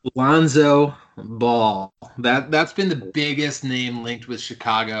 Lonzo Ball. That's been the biggest name linked with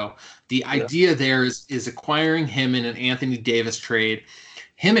Chicago. The idea there is acquiring him in an Anthony Davis trade.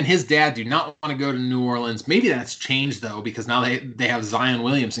 Him and his dad do not want to go to New Orleans. Maybe that's changed though because now they have Zion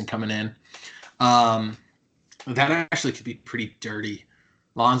Williamson coming in. That actually could be pretty dirty.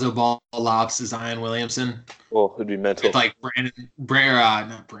 Lonzo Ball lobs to Zion Williamson. Well, it'd be mental. With like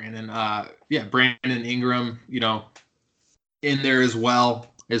not Brandon. Brandon Ingram. In there as well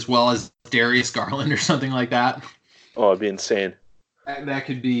as Darius Garland or something like that. Oh, it'd be insane. That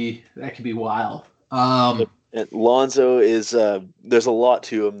could be wild. And Lonzo is there's a lot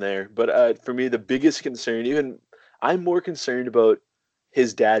to him there, but for me the biggest concern, even I'm more concerned about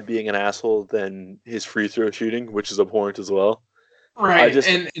his dad being an asshole than his free throw shooting, which is abhorrent as well. Right,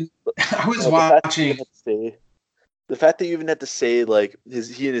 and I was watching the fact that you even had to say like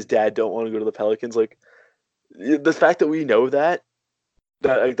he and his dad don't want to go to the Pelicans, like the fact that we know that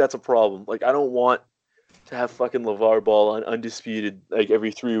like, that's a problem. Like I don't want to have fucking LeVar Ball on Undisputed like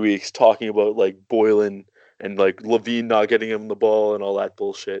every 3 weeks talking about like Boylan and like Levine not getting him the ball and all that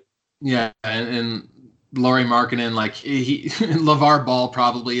bullshit. Yeah, and Lauri Markkanen, like LeVar Ball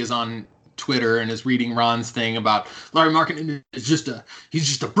probably is on Twitter and is reading Ron's thing about Lauri Markkanen is just a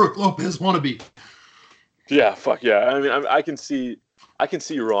Brook Lopez wannabe. Yeah, fuck yeah. I mean, I can see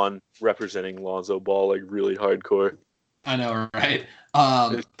Ron representing Lonzo Ball like really hardcore. I know, right?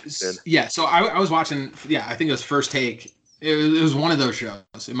 Yeah. So I was watching. Yeah, I think it was First Take. It was one of those shows.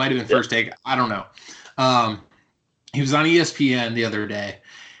 It might have been First Take. I don't know. He was on ESPN the other day,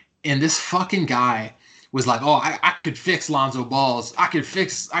 and this fucking guy was like, "Oh, I could fix Lonzo Balls. I could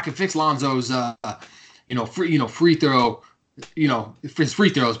fix Lonzo's free throw, his free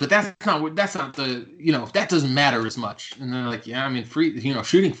throws, but that's not the that doesn't matter as much." And they're like, "Yeah, I mean,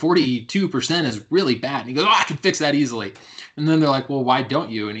 shooting 42% is really bad." And he goes, "Oh, I can fix that easily." And then they're like, "Well, why don't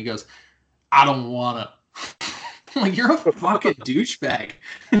you?" And he goes, "I don't wanna." Like, you're a fucking douchebag.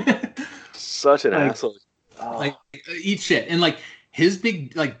 Such an asshole. Oh. Like, eat shit. And like his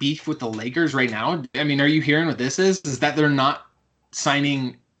big like beef with the Lakers right now. I mean, are you hearing what this is? Is that they're not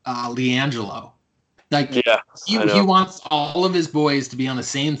signing LiAngelo? Like, he wants all of his boys to be on the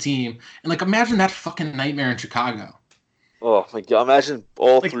same team. And like, imagine that fucking nightmare in Chicago. Oh my god! Imagine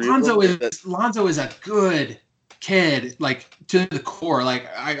all like, three. Lonzo is a good kid, like to the core. Like,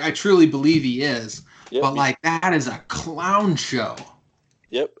 I truly believe he is. Yep, but like, that is a clown show.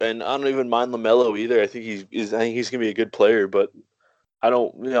 Yep, and I don't even mind LaMelo either. I think he's gonna be a good player, but I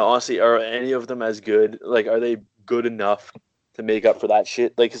don't. Honestly, are any of them as good? Like, are they good enough to make up for that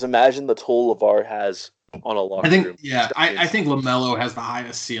shit? Like, because imagine the toll LeVar has on a locker room. Yeah, I think LaMelo has the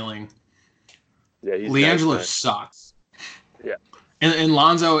highest ceiling. Yeah, LiAngelo sucks. Yeah, and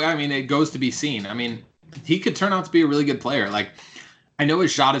Lonzo, I mean, it goes to be seen. I mean, he could turn out to be a really good player. Like, I know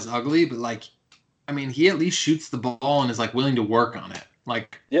his shot is ugly, but like, I mean, he at least shoots the ball and is like willing to work on it.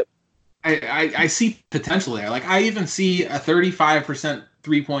 Like, yep. I see potential there. Like, I even see a 35%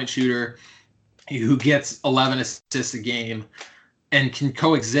 3-point shooter who gets 11 assists a game and can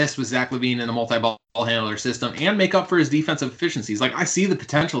coexist with Zach LaVine in a multi-ball handler system and make up for his defensive efficiencies. Like, I see the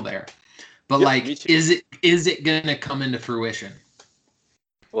potential there. But is it gonna come into fruition?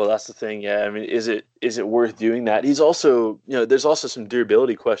 Well, that's the thing. Yeah, I mean, is it worth doing that? He's also, there's also some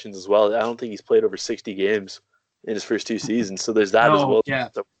durability questions as well. I don't think he's played over 60 games in his first 2 seasons, so there's that as well. Yeah,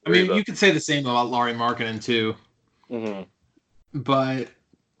 I mean, you could say the same about Lauri Markkanen too. Mm-hmm. But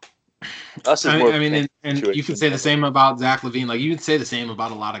I mean, and you can say the same about Zach LaVine. Like, you can say the same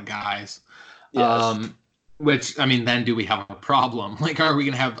about a lot of guys. Yes. Which, I mean, then do we have a problem? Like, are we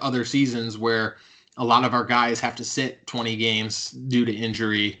going to have other seasons where a lot of our guys have to sit 20 games due to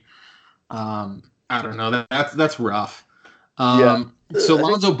injury? I don't know. That's rough. So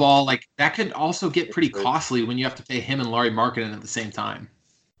Lonzo Ball, like, that could also get pretty costly when you have to pay him and Lauri Markkanen at the same time.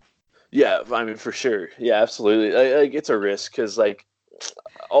 Yeah, I mean, for sure. Yeah, absolutely. Like, it's a risk because, like,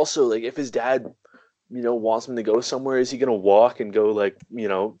 also, like, if his dad, wants him to go somewhere, is he gonna walk and go like,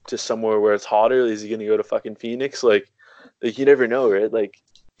 to somewhere where it's hotter? Is he gonna go to fucking Phoenix? Like you never know, right? Like,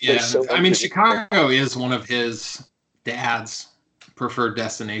 yeah, I mean, Chicago is one of his dad's preferred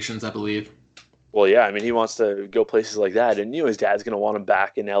destinations, I believe. Well, yeah, I mean, he wants to go places like that, and his dad's gonna want him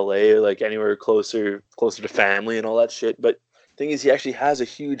back in LA, like anywhere closer to family and all that shit. But the thing is, he actually has a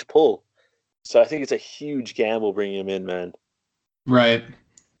huge pull, so I think it's a huge gamble bringing him in, man. Right.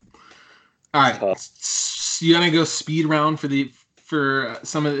 All right, you gonna go speed round for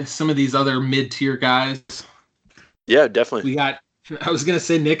some of these other mid-tier guys? Yeah, definitely. I was gonna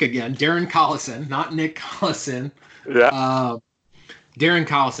say Nick again, Darren Collison, not Nick Collison. Yeah. Darren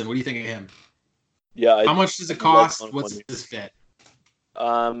Collison, what do you think of him? Yeah. How much does it cost? What's his fit?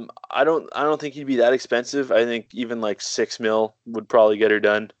 I don't think he'd be that expensive. I think even like $6 million would probably get her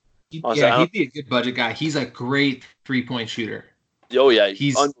done. Honestly, he'd be a good budget guy. He's a great 3-point shooter. Oh yeah,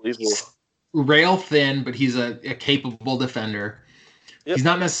 he's unbelievable. Rail thin, but he's a capable defender. Yep. He's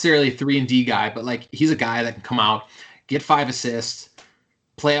not necessarily a 3-and-D guy, but like, he's a guy that can come out, get 5 assists,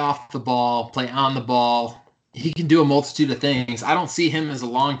 play off the ball, play on the ball. He can do a multitude of things. I don't see him as a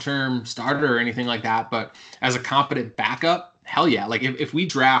long-term starter or anything like that, but as a competent backup, hell yeah. Like if we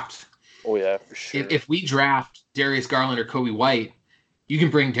draft, Oh yeah, for sure. if we draft Darius Garland or Kobe White, you can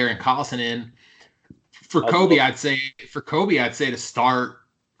bring Darren Collison in. For Kobe, I'd say to start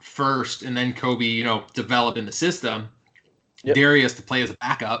first, and then Kobe, develop in the system. Yep. Darius to play as a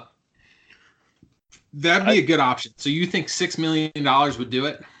backup. That'd be a good option. So you think $6 million would do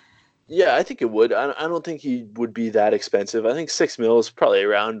it? Yeah, I think it would. I don't think he would be that expensive. I think $6 million is probably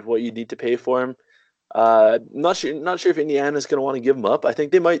around what you need to pay for him. Not sure if Indiana's going to want to give him up. I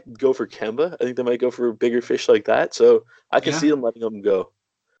think they might go for Kemba. I think they might go for bigger fish like that. So I can see them letting him go.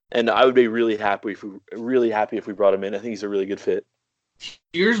 And I would be really happy if we brought him in. I think he's a really good fit.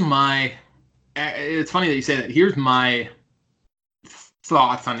 It's funny that you say that. Here's my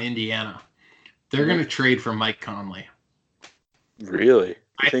thoughts on Indiana. They're going to trade for Mike Conley. Really?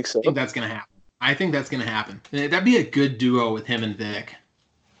 I think so. I think that's going to happen. That'd be a good duo with him and Vic.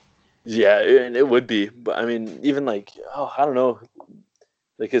 Yeah, and it would be. But I mean, even I don't know.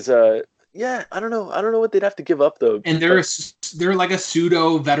 Because yeah, I don't know what they'd have to give up though. And they're like a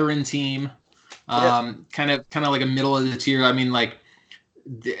pseudo veteran team. Kind of like a middle of the tier. I mean, like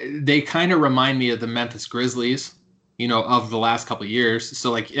they kind of remind me of the Memphis Grizzlies, of the last couple of years.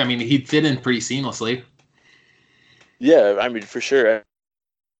 So he'd fit in pretty seamlessly. Yeah, I mean, for sure.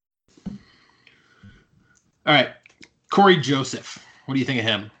 All right. Corey Joseph. What do you think of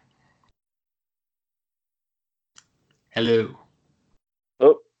him? Hello.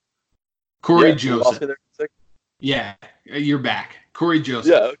 Oh. Corey Joseph. Yeah, you're back. Corey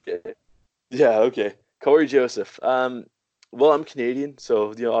Joseph. Yeah, okay. Corey Joseph. Well, I'm Canadian, so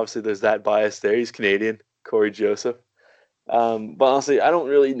obviously there's that bias there. He's Canadian, Corey Joseph. But honestly, I don't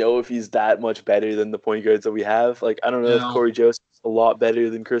really know if he's that much better than the point guards that we have. I don't know if Corey Joseph's a lot better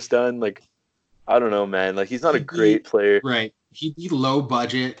than Chris Dunn. I don't know, man. He's not a great player. Right. He'd be low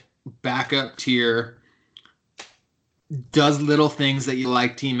budget, backup tier, does little things that you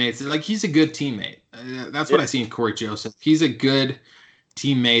like teammates. He's a good teammate. That's what I see in Corey Joseph. He's a good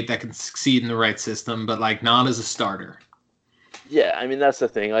teammate that can succeed in the right system, but not as a starter. Yeah, I mean, that's the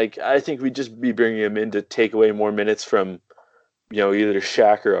thing. I think we'd just be bringing him in to take away more minutes from, either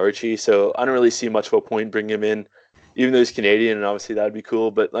Shaq or Archie. So I don't really see much of a point bringing him in, even though he's Canadian, and obviously that'd be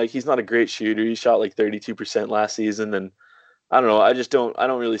cool. But he's not a great shooter. He shot 32% last season, and I don't know. I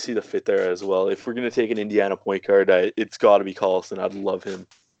don't really see the fit there as well. If we're gonna take an Indiana point guard, it's got to be Collison. I'd love him.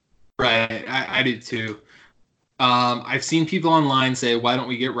 Right, I do too. I've seen people online say, "Why don't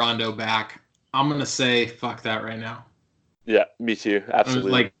we get Rondo back?" I'm gonna say, "Fuck that" right now. Yeah, me too.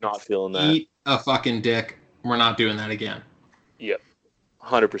 Absolutely, not feeling that. Eat a fucking dick. We're not doing that again. Yep,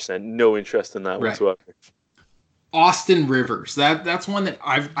 100%. No interest in that whatsoever. Austin Rivers. That's one that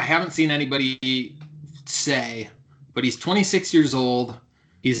I haven't seen anybody say, but he's 26 years old.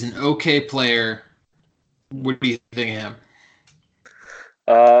 He's an okay player. What do you think of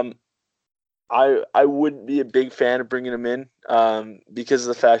him? I wouldn't be a big fan of bringing him in because of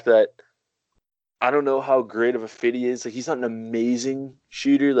the fact that I don't know how great of a fit he is. He's not an amazing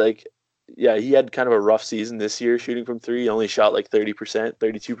shooter. He had kind of a rough season this year shooting from three. He only shot 30%,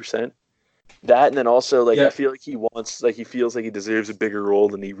 32%. That, and then also I feel like he feels like he deserves a bigger role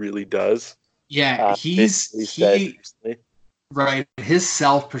than he really does. Yeah, right. His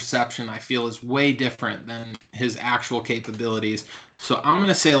self-perception, I feel, is way different than his actual capabilities. So I'm going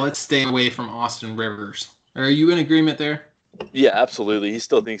to say let's stay away from Austin Rivers. Are you in agreement there? Yeah, absolutely. He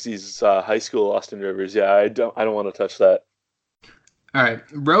still thinks he's high school Austin Rivers. Yeah, I don't want to touch that. All right,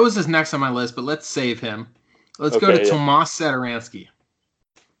 Rose is next on my list, but let's save him. Let's go to Tomas Satoransky.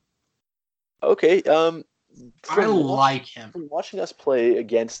 Okay. I like him. From watching us play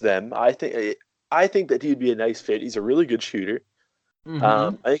against them, I think that he'd be a nice fit. He's a really good shooter.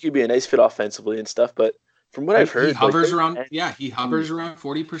 Mm-hmm. I think he'd be a nice fit offensively and stuff. But from what I've heard, he hovers around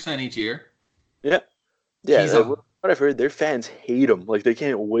 40% each year. Yeah. What I've heard, their fans hate him. They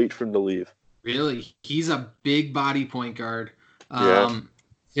can't wait for him to leave. Really, he's a big body point guard.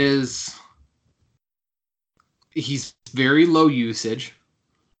 He's very low usage.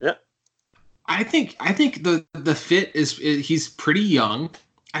 Yeah. I think the fit is he's pretty young.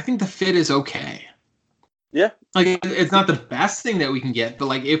 I think the fit is okay. Yeah. It's not the best thing that we can get,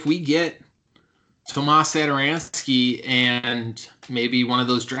 but if we get Tomas Satoransky and maybe one of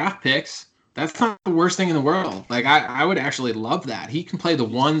those draft picks, that's not the worst thing in the world. I would actually love that. He can play the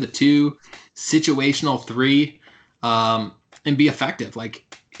 1, the 2, situational 3, and be effective.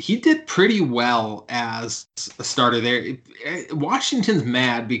 He did pretty well as a starter there. Washington's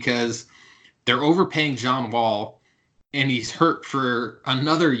mad because they're overpaying John Wall, and he's hurt for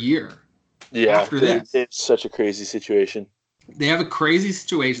another year Yeah, after this. it's such a crazy situation. They have a crazy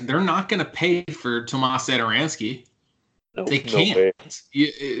situation. They're not going to pay for Tomas Satoransky. No, They no can't.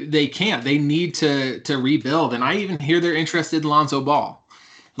 way. They can't. They need to rebuild. And I even hear they're interested in Lonzo Ball.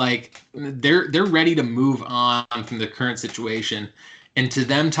 Like they're ready to move on from the current situation. And to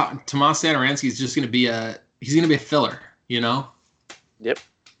them, Tomas Satoransky is just going to be a filler. You know. Yep.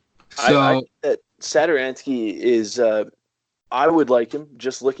 I So think that Satoransky is. I would like him.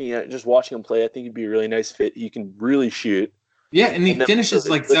 Just watching him play, I think he'd be a really nice fit. He can really shoot. yeah, and he And then also finishes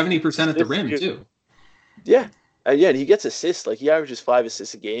like 70% at the rim too. Yeah, and he gets assists. Like he averages 5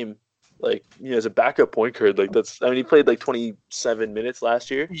 assists a game. Like as a backup point guard, like that's. I mean, he played like 27 minutes last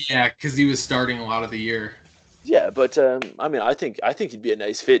year. Yeah, because he was starting a lot of the year. Yeah, but I mean, I think he'd be a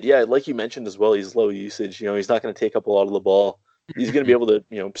nice fit. Yeah, like you mentioned as well, he's low usage. He's not going to take up a lot of the ball. He's going to be able to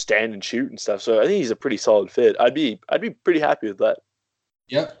stand and shoot and stuff. So I think he's a pretty solid fit. I'd be pretty happy with that.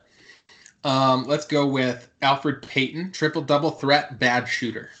 Yep. Let's go with Alfred Payton, triple double threat, bad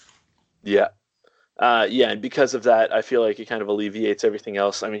shooter. Yeah. Yeah, and because of that, I feel like it kind of alleviates everything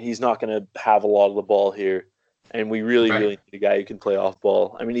else. I mean, he's not going to have a lot of the ball here, and we really, Right. really need a guy who can play off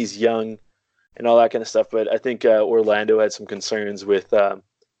ball. I mean, he's young and all that kind of stuff, but I think Orlando had some concerns with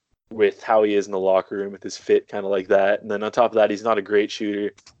how he is in the locker room, with his fit, kind of like that. And then on top of that, he's not a great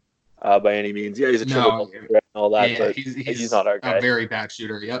shooter by any means. Yeah, he's a triple double threat and all that, Yeah, but he's not our a guy. very bad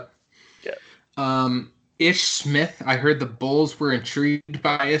shooter. Yep. Yeah. Ish Smith. I heard the Bulls were intrigued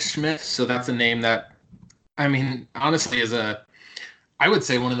by Ish Smith, so that's a name that, I mean, honestly, I would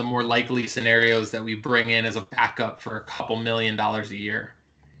say one of the more likely scenarios that we bring in as a backup for a couple $1 million a year.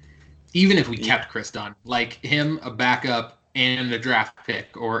 Even if we kept Chris Dunn, like him, a backup and a draft pick,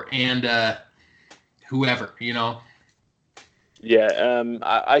 and whoever, Yeah,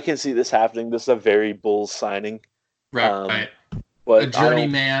 I can see this happening. This is a very Bulls signing. right? But A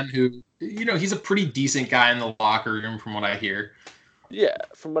journeyman who, he's a pretty decent guy in the locker room, from what I hear. Yeah,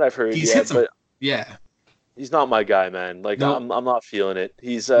 from what I've heard, He's hit some, but yeah. he's not my guy, man. Like Nope. I'm not feeling it.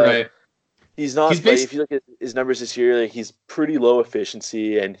 He's Right. he's not. Like, if you look at his numbers this year, like, he's pretty low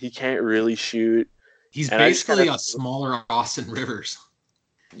efficiency and he can't really shoot. He's And basically a smaller Austin Rivers.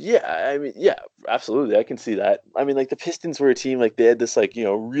 Yeah, I mean, yeah, absolutely. I can see that. I mean, like the Pistons were a team, like they had this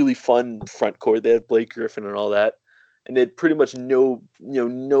really fun front court. They had Blake Griffin and all that, and they had pretty much no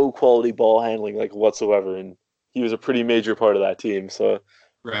quality ball handling like whatsoever. And he was a pretty major part of that team. So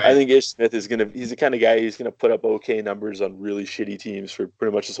Right. I think Ish Smith he's the kind of guy who's gonna put up okay numbers on really shitty teams for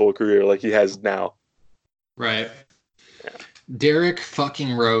pretty much his whole career, like he has now. Right. Yeah. Derrick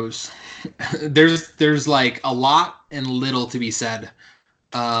fucking Rose. there's like a lot and little to be said.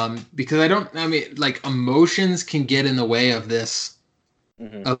 Because like emotions can get in the way of this,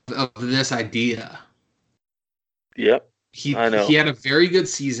 of this idea. Yep. He I know. He had a very good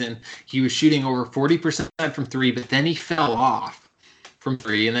season. He was shooting over 40% from three, but then he fell off from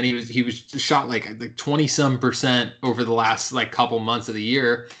three, and then he was shot like 20-some% over the last like couple months of the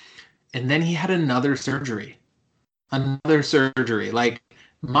year, and then he had another surgery, like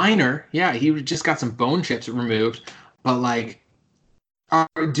minor. Yeah, he just got some bone chips removed, but like,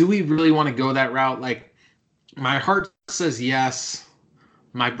 do we really want to go that route? Like, my heart says yes.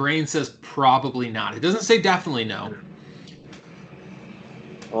 My brain says probably not. It doesn't say definitely no.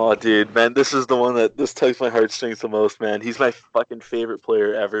 Oh, dude, man, this is the one that this tugs my heartstrings the most, man. He's my fucking favorite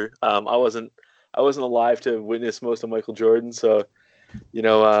player ever. I wasn't alive to witness most of Michael Jordan, so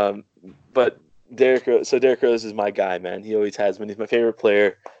but Derrick Rose is my guy, man. He always has been. He's my favorite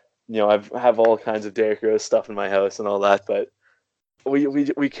player. I have all kinds of Derrick Rose stuff in my house and all that, but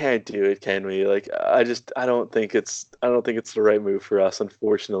we can't do it, can we? Like, I don't think it's the right move for us,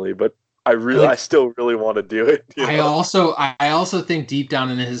 unfortunately. But I still really want to do it. I also think deep down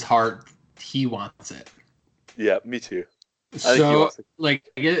in his heart he wants it. Yeah, me too. So like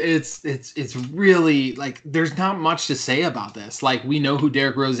it's really like there's not much to say about this. Like, we know who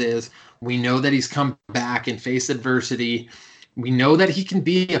Derrick Rose is. We know that he's come back and faced adversity. We know that he can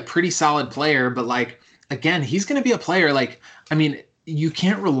be a pretty solid player, but like, again, he's going to be a player. Like, I mean, you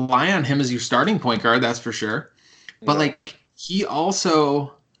can't rely on him as your starting point guard, that's for sure. But like, he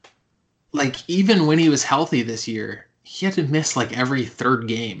also, like, even when he was healthy this year, he had to miss like every third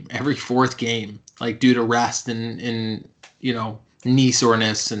game, every fourth game, like due to rest and knee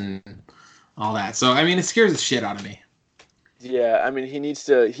soreness and all that. So I mean, it scares the shit out of me. Yeah, I mean,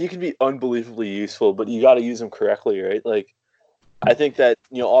 he can be unbelievably useful, but you got to use him correctly, right? Like, I think that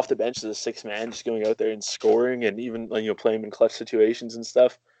off the bench as a sixth man, just going out there and scoring, and even playing him in clutch situations and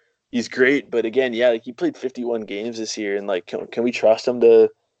stuff, he's great. But again, yeah, like he played 51 games this year, and like, can we trust him to?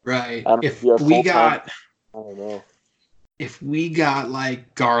 Right. I don't know. I don't know. if we got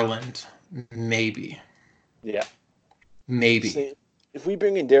like Garland, maybe. Yeah. Maybe. So if we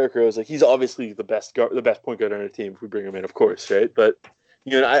bring in Derrick Rose, like he's obviously the best point guard on our team. If we bring him in, of course, right? But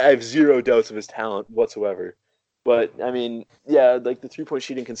I have zero doubts of his talent whatsoever. But I mean, yeah, like the 3-point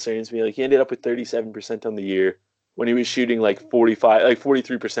shooting concerns me. Like he ended up with 37% on the year when he was shooting like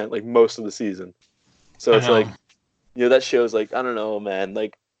 43%, like most of the season. So I it's know. like, that shows like I don't know, man.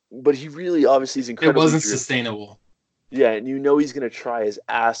 Like, but he really obviously is It incredibly wasn't driven. sustainable. Yeah, and he's gonna try his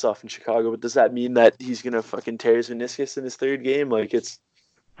ass off in Chicago, but does that mean that he's gonna fucking tear his meniscus in his third game? Like I it's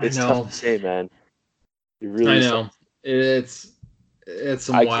tough know. to say, man. It really I is tough. know. It's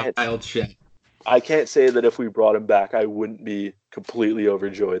some I can't wild shit. I can't say that if we brought him back, I wouldn't be completely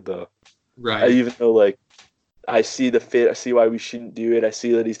overjoyed though. Right. Even though like I see the fit, I see why we shouldn't do it. I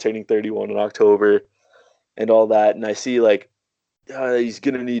see that he's turning 31 in October and all that, and I see like he's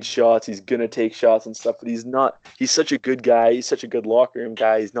gonna need shots. He's gonna take shots and stuff, but he's not. He's such a good guy. He's such a good locker room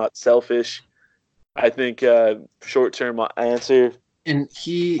guy. He's not selfish. I think short term answer. And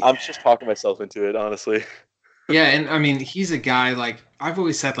I'm just talking myself into it, honestly. yeah, and I mean, he's a guy like I've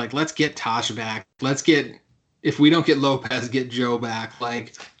always said, like, let's get Tosh back. If we don't get Lopez, get Joe back.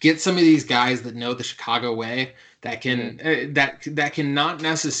 Like, get some of these guys that know the Chicago way that can that can not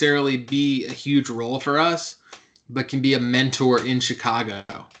necessarily be a huge role for us, but can be a mentor in Chicago.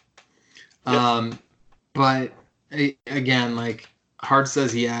 Yep. But again, like, heart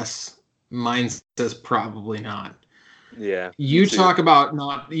says yes, mine says probably not. Yeah. You talk about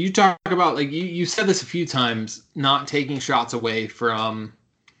like you said this a few times, not taking shots away from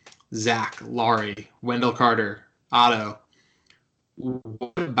Zach, Laurie, Wendell Carter, Otto.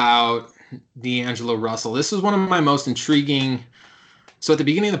 What about D'Angelo Russell? This is one of my most intriguing. So at the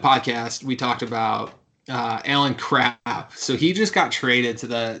beginning of the podcast, we talked about Alan Crabb. So he just got traded to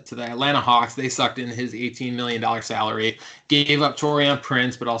the Atlanta Hawks. They sucked in his $18 million salary, gave up Torian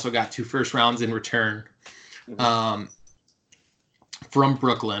Prince, but also got 2 first rounds in return. From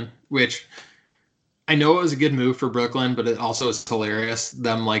Brooklyn, which I know it was a good move for Brooklyn, but it also is hilarious,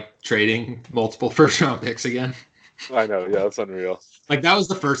 them like trading multiple first round picks again. I know, yeah, that's unreal. Like that was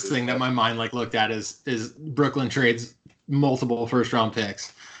the first thing that my mind like looked at is Brooklyn trades multiple first round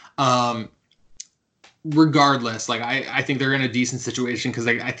picks. Regardless, like I think they're in a decent situation because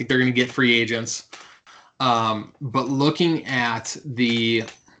I think they're going to get free agents. But looking at the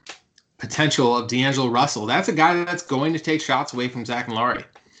potential of D'Angelo Russell, that's a guy that's going to take shots away from Zach and Laurie.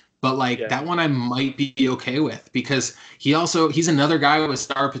 But like that one I might be okay with because he's another guy with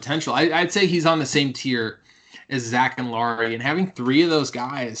star potential. I'd say he's on the same tier as Zach and Laurie, and having 3 of those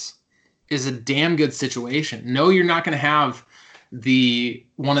guys is a damn good situation. No, you're not going to have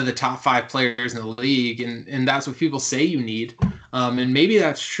one of the top 5 players in the league, and that's what people say you need. And maybe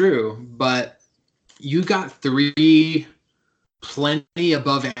that's true, but you got 3 plenty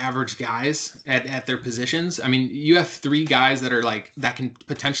above average guys at their positions. I mean, you have 3 guys that are like that can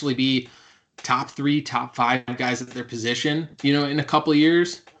potentially be top 3, top 5 guys at their position, in a couple of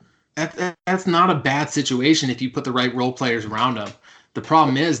years. That's not a bad situation if you put the right role players around them. The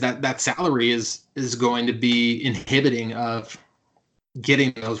problem is that salary is going to be inhibiting of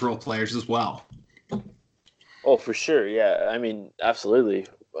getting those role players as well. Oh, for sure. Yeah. I mean, absolutely.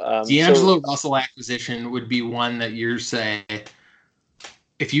 D'Angelo Russell acquisition would be one that you're saying,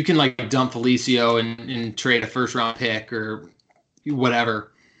 if you can like dump Felicio and trade a first round pick or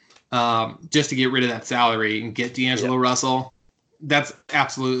whatever, just to get rid of that salary and get D'Angelo Russell, that's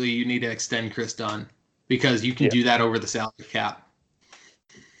absolutely, you need to extend Chris Dunn because you can do that over the salary cap.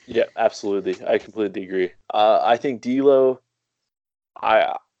 Yeah, absolutely. I completely agree. I think D'Lo,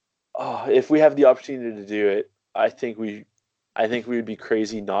 if we have the opportunity to do it, I think we would be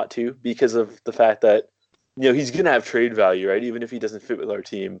crazy not to because of the fact that he's gonna have trade value, right? Even if he doesn't fit with our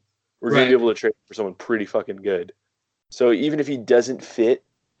team, we're gonna be able to trade for someone pretty fucking good. So even if he doesn't fit,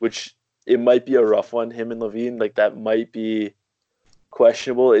 which it might be a rough one, him and Levine, like that might be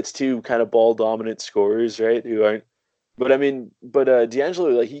questionable. It's 2 kind of ball dominant scorers, right? Who aren't. But I mean, D'Angelo,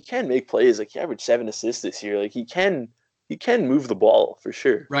 like he can make plays. Like he averaged 7 assists this year. Like he can move the ball for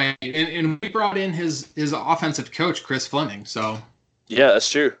sure. Right, and we brought in his offensive coach Chris Fleming. So yeah, that's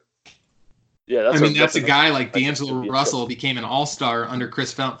true. Yeah, that's a guy like D'Angelo Russell became an all-star under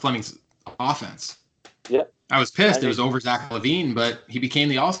Chris Fleming's offense. Yeah, I was pissed. It was over Zach LaVine, but he became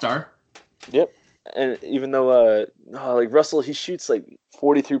the all-star. Yep, and even though like Russell, he shoots like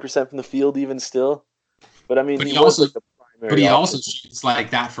 43% from the field even still. But I mean, he also shoots like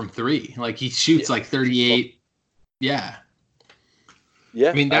that from 3. Like he shoots like 38. Yeah. Yeah.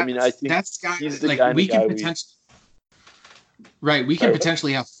 I think that's guy. Like we can potentially. Right, we can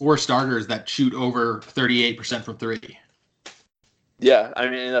potentially have 4 starters that shoot over 38% from 3. Yeah, I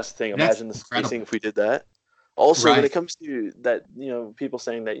mean, that's the thing. That's Imagine the incredible. spacing if we did that. Also, when Right. it comes to that, people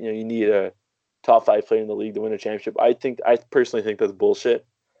saying that you need a top 5 player in the league to win a championship, I personally think that's bullshit.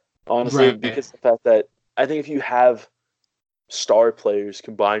 Honestly, Right. because the fact that I think if you have star players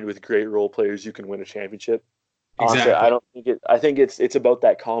combined with great role players, you can win a championship. Honestly, I Exactly. don't think it. I think it's about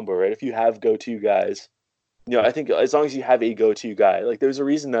that combo, right? If you have go-to guys, I think as long as you have a go-to guy, like there's a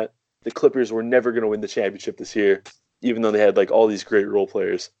reason that the Clippers were never going to win the championship this year, even though they had like all these great role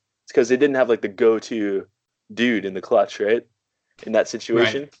players. It's because they didn't have like the go-to dude in the clutch, right? In that Right.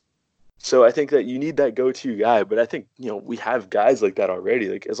 situation. So I think that you need that go-to guy, but I think we have guys like that already.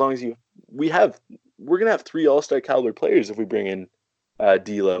 Like as long as we're gonna have 3 All-Star caliber players if we bring in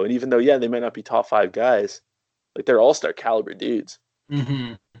D'Lo, and even though they might not be top 5 guys, like they're All-Star caliber dudes.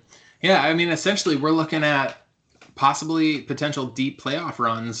 Hmm. Yeah, I mean, essentially, we're looking at possibly potential deep playoff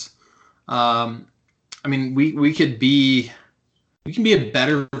runs. I mean, we can be a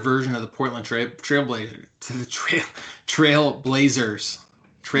better version of the Portland Trailblazers, to the Trailblazers,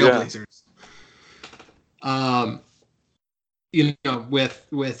 Yeah, Trailblazers. Um,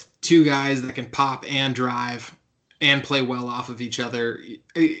 with two guys that can pop and drive and play well off of each other.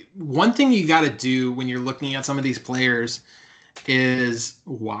 One thing you got to do when you're looking at some of these players is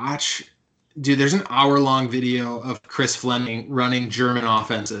watch. Dude, there's an hour-long video of Chris Fleming running German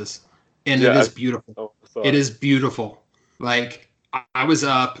offenses, and it yeah. is beautiful. Oh, It fuck. is beautiful. Like I was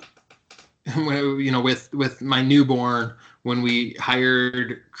up, with my newborn when we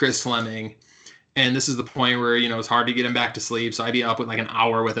hired Chris Fleming, and this is the point where it's hard to get him back to sleep. So I'd be up with like an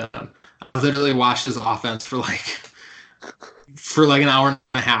hour with him. I literally watched his offense for like an hour and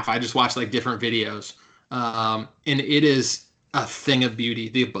a half. I just watched like different videos, and it is a thing of beauty.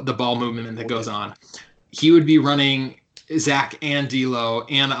 The ball movement that goes on. He would be running Zach and D'Lo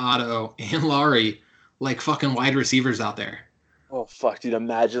and Otto and Laurie like fucking wide receivers out there. Oh fuck, dude!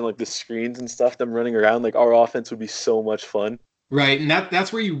 Imagine like the screens and stuff, them running around. Like our offense would be so much fun. Right, and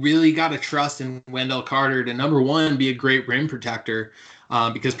that's where you really got to trust in Wendell Carter to, number one, be a great rim protector,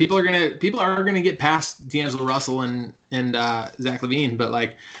 because people are gonna get past D'Angelo Russell and Zach LaVine, but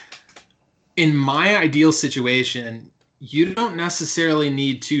like in my ideal situation, you don't necessarily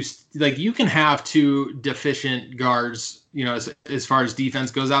need to, like, you can have two deficient guards, as far as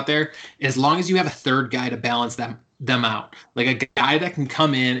defense goes out there, as long as you have a third guy to balance them out, like a guy that can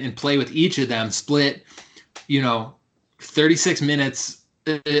come in and play with each of them, split, you know 36 minutes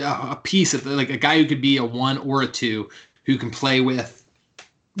a piece of, like, a guy who could be a 1 or a 2 who can play with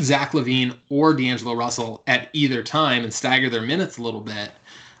Zach LaVine or D'Angelo Russell at either time and stagger their minutes a little bit,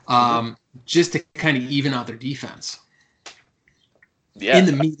 Hmm. just to kind of even out their defense in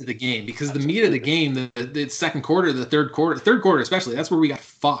the Yeah, meat of the game. Because the meat of the absolutely. game, the second quarter, the third quarter especially, that's where we got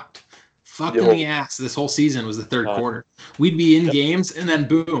fucked in Yo, the ass. This whole season was the third uh, quarter. We'd be in yep. games and then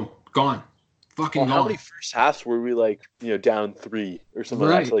boom, gone, fucking Well, how many gone. first halves were we like down 3 or something like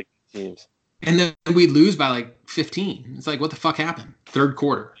that to Right. like teams? And then we lose by like 15. It's like, what the fuck happened? Third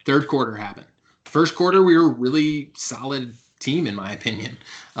quarter. Third quarter happened. First quarter, we were a really solid team, in my opinion.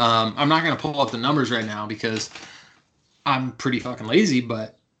 I'm not going to pull up the numbers right now because I'm pretty fucking lazy,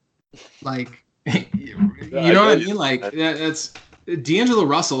 but like, Yeah, you I know what I bet mean? you. Like, that's D'Angelo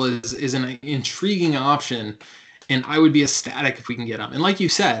Russell is an intriguing option, and I would be ecstatic if we can get him. And like you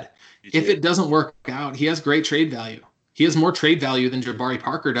said, Me if too. it doesn't work out, he has great trade value. He has more trade value than Jabari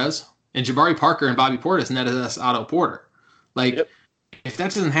Parker does. And Jabari Parker and Bobby Portis netted us Otto Porter. Like, Yep. if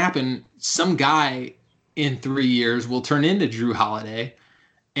that doesn't happen, some guy in 3 years will turn into Drew Holiday,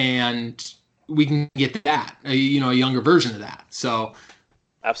 and we can get that, a younger version of that. So,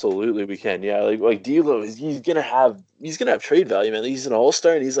 Absolutely, we can. Yeah, like D'Lo is he's gonna have trade value, man. He's an all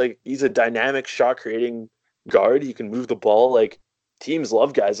star, and he's a dynamic shot creating guard. He can move the ball. Like teams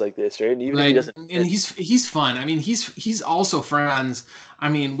love guys like this, right? And even if he right, doesn't and fit, he's fun. I mean, he's also friends. I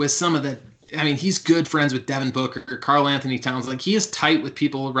mean, with some of the. I mean, he's good friends with Devin Booker, Carl Anthony Towns. Like, he is tight with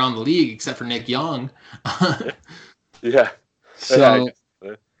people around the league, except for Nick Young. yeah, yeah, yeah, I So,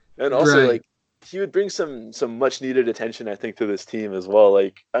 guess. And also right. like he would bring some much needed attention, I think, to this team as well.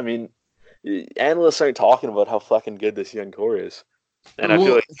 Like, I mean, analysts aren't talking about how fucking good this young core is, and I feel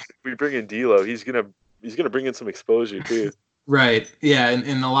Well, like if we bring in D'Lo, he's gonna bring in some exposure too. right. Yeah,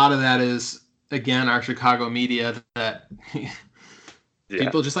 and a lot of that is, again, our Chicago media that Yeah,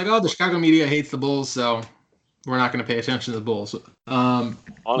 people just like, oh, the Chicago media hates the Bulls, so we're not going to pay attention to the Bulls.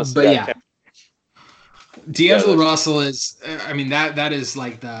 honestly, But I yeah, can't. Yeah, D'Angelo Russell is, I mean, that is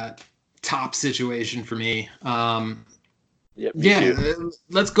like the top situation for me. yeah, me Yeah, too.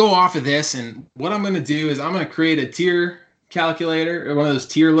 let's go off of this. And what I'm going to do is I'm going to create a tier calculator, or one of those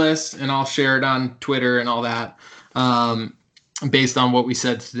tier lists, and I'll share it on Twitter and all that. Um, based on what we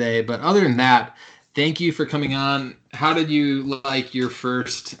said today. But other than that, thank you for coming on. How did you like your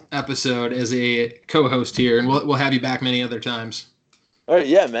first episode as a co-host here? And we'll have you back many other times. All right,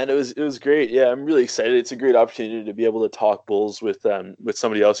 yeah, man, it was great. Yeah, I'm really excited. It's a great opportunity to be able to talk bulls with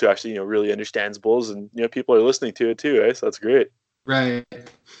somebody else who actually really understands bulls, and people are listening to it too. Right, so that's great. Right. Yeah,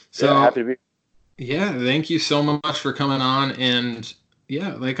 So happy to be. yeah, thank you so much for coming on. And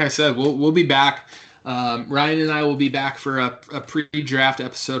yeah, like I said, we'll be back. Ryan and I will be back for a pre-draft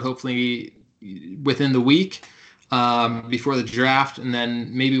episode, hopefully within the week before the draft, and then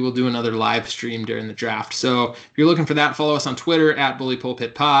maybe we'll do another live stream during the draft. So if you're looking for that, follow us on Twitter at Bully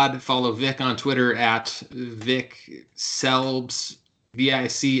Pulpit Pod. Follow Vic on Twitter at Vic Selbz,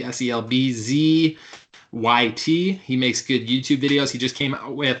 VICSELBZ. YT. He makes good YouTube videos. He just came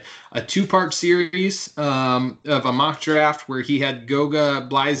out with a 2-part series of a mock draft where he had Goga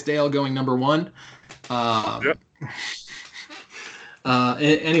Blaisdell going number 1. Yep.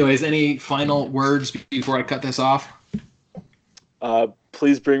 Anyways, any final words before I cut this off?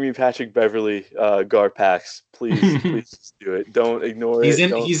 Please bring me Patrick Beverly Garpax. Please, please just do it. Don't ignore it.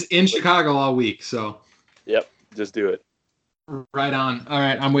 He's in Chicago all week, so. Yep, just do it. Right on. All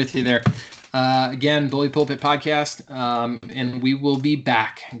right, I'm with you there. Again, Bully Pulpit Podcast, and we will be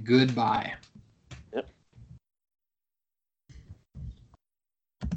back. Goodbye.